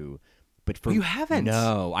season 2, but for you haven't?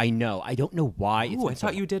 No, I know. I don't know why. Oh, I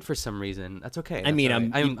thought you did for some reason. That's okay. I mean,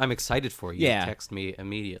 right. I'm excited for you. Yeah. Text me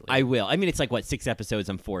immediately. I will. I mean, it's like 6 episodes.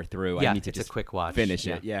 I'm 4 through. Yeah, I need to it's just a quick watch. Finish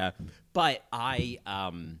it. Yeah, but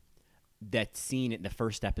that scene in the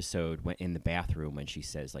first episode in the bathroom when she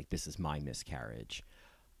says like, "This is my miscarriage."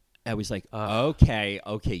 I was like, okay,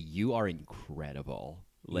 you are incredible.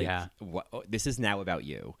 Like, this is now about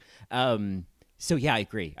you. So yeah, I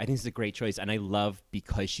agree. I think this is a great choice, and I love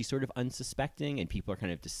because she's sort of unsuspecting, and people are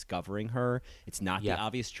kind of discovering her. It's not the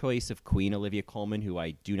obvious choice of Queen Olivia Colman, who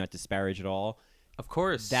I do not disparage at all. Of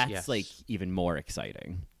course, that's like even more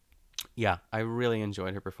exciting. Yeah, I really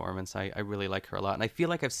enjoyed her performance. I really like her a lot, and I feel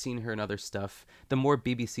like I've seen her in other stuff. The more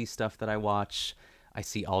BBC stuff that I watch, I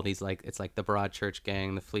see all these, like, it's like the Broadchurch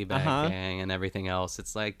Gang, the Fleabag Gang, and everything else.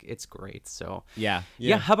 It's like, it's great. So yeah.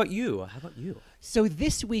 How about you? So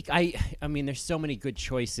this week, I mean, there's so many good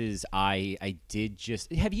choices. I did just,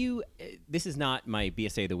 have you, this is not my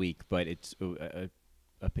BSA of the week, but it's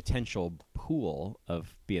a potential pool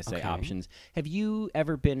of BSA options. Have you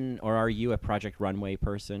ever been, or are you a Project Runway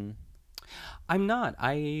person? I'm not.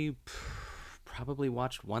 I probably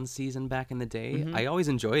watched one season back in the day. I always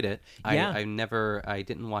enjoyed it. I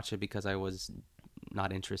didn't watch it because I was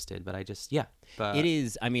not interested, but I just but it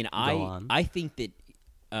is. I mean, I think that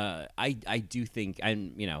I do think,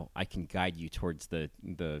 and I can guide you towards the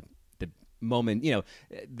moment,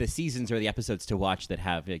 the seasons or the episodes to watch that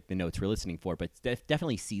have like the notes we're listening for, but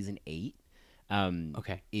definitely season 8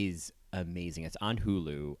 is amazing. It's on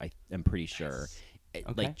Hulu, I'm pretty sure.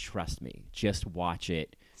 Like, trust me, just watch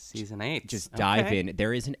it. Season 8. Just dive in.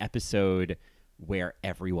 There is an episode where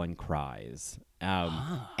everyone cries.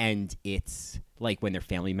 And it's like when their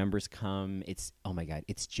family members come, it's, oh my God,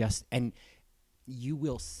 it's just, and you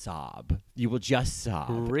will sob. You will just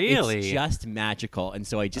sob. Really? It's just magical. And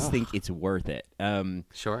so I just think it's worth it.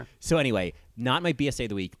 Sure. So anyway, not my BSA of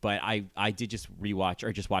the week, but I did just rewatch,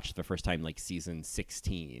 or just watch for the first time, like season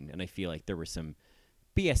 16. And I feel like there were some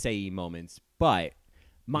BSA moments, but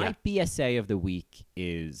my BSA of the week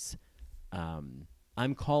is,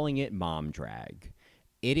 I'm calling it mom drag.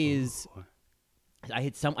 It is,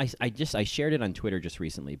 I shared it on Twitter just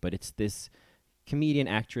recently, but it's this comedian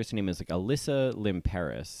actress. Her name is like Alyssa Lim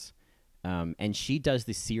Paris. And she does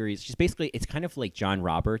this series. She's basically, it's kind of like John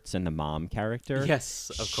Roberts and the mom character.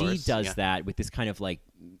 Yes, of course. She does that with this kind of like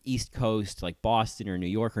East Coast, like Boston or New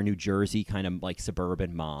York or New Jersey kind of like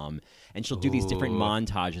suburban mom. And she'll do these different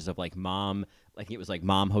montages of like mom, like it was like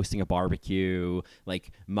mom hosting a barbecue,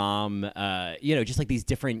 like mom, just like these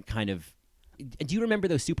different kind of. Do you remember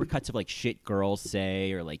those supercuts of like shit girls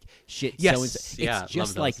say, or like shit? Yes. It's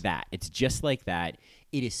just like that. It's just like that.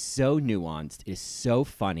 It is so nuanced. It is so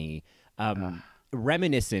funny.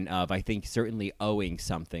 Reminiscent of, I think, certainly owing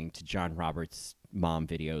something to John Roberts' mom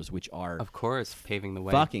videos, which are, of course, paving the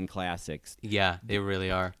way. Fucking classics. Yeah, they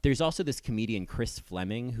really are. There's also this comedian, Chris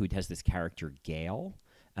Fleming, who has this character, Gail.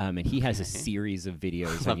 And he has a series of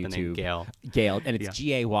videos on YouTube. The name Gail. Gail, and it's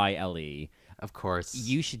Gayle. Of course.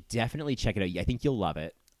 You should definitely check it out. I think you'll love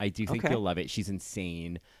it. I do think you'll love it. She's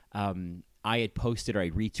insane. I had posted, or I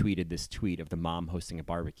retweeted this tweet of the mom hosting a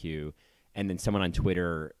barbecue, and then someone on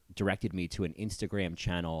Twitter directed me to an Instagram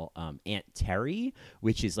channel, Aunt Terry,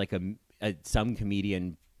 which is like some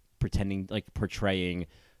comedian portraying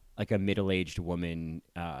like a middle-aged woman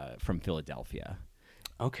from Philadelphia.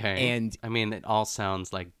 Okay. And I mean, it all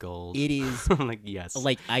sounds like gold. it is like, yes.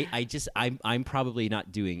 like I'm probably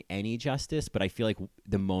not doing any justice, but I feel like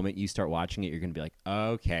the moment you start watching it, you're gonna be like,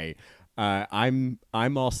 okay, I'm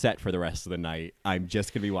all set for the rest of the night. I'm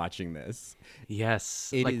just gonna be watching this.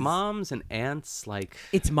 Yes. It like is- moms and aunts, like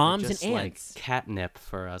It's moms just and like aunts. catnip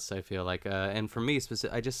for us, I feel like. And for me,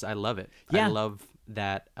 I love it. Yeah. I love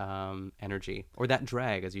that energy, or that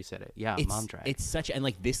drag, as you said it. Yeah, mom drag. It's such, and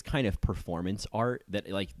like this kind of performance art that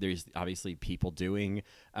like there's obviously people doing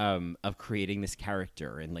of creating this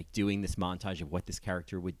character and like doing this montage of what this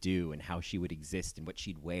character would do and how she would exist and what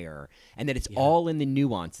she'd wear, and that it's all in the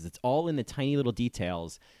nuances. It's all in the tiny little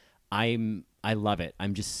details. I love it.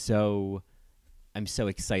 I'm so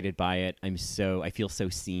excited by it. I feel so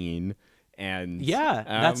seen. And yeah,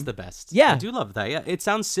 that's the best. Yeah, I do love that. Yeah, it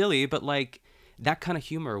sounds silly, but like that kind of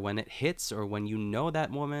humor, when it hits, or when you know that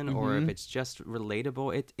woman, or if it's just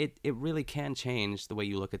relatable, it really can change the way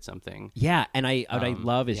you look at something. Yeah, and what I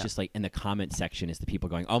love is just like in the comment section is the people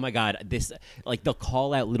going, oh my God, this, like they'll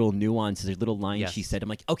call out little nuances or little lines she said. I'm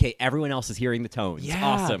like, okay, everyone else is hearing the tones. Yeah,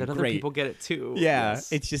 awesome, that other great. people get it too. Yeah,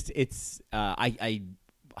 yes. I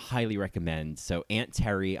highly recommend. So Aunt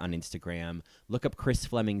Terry on Instagram, look up Chris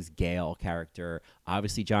Fleming's Gail character,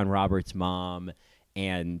 obviously John Roberts' mom,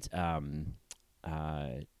 and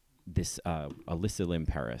this Alyssa Lim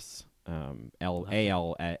Paris,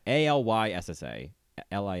 ALYSSA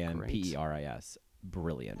LIMPERIS.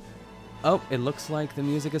 Brilliant. Oh, it looks like the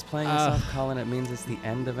music is playing us off, Colin. It means it's the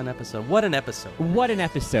end of an episode. What an episode. What an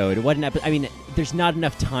episode. I mean, there's not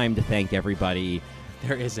enough time to thank everybody.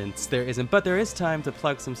 There isn't. But there is time to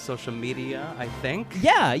plug some social media, I think.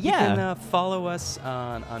 Yeah. You can follow us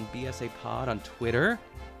on BSA Pod on Twitter.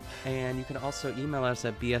 And you can also email us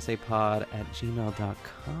at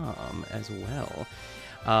bsapod@gmail.com as well.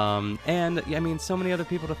 And, I mean, so many other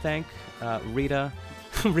people to thank. Rita,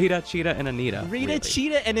 Cheetah, and Anita. Rita,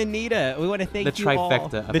 Cheetah, and Anita. We want to thank you all.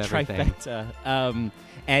 The trifecta of everything. Trifecta.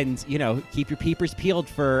 And, keep your peepers peeled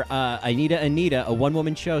for Anita, a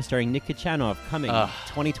one-woman show starring Nick Kachanov coming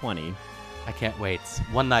 2020. I can't wait.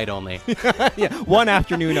 One night only. Yeah, one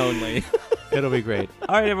afternoon only. It'll be great.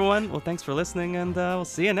 All right, everyone. Well, thanks for listening, and we'll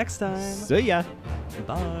see you next time. See ya.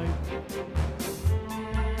 Bye.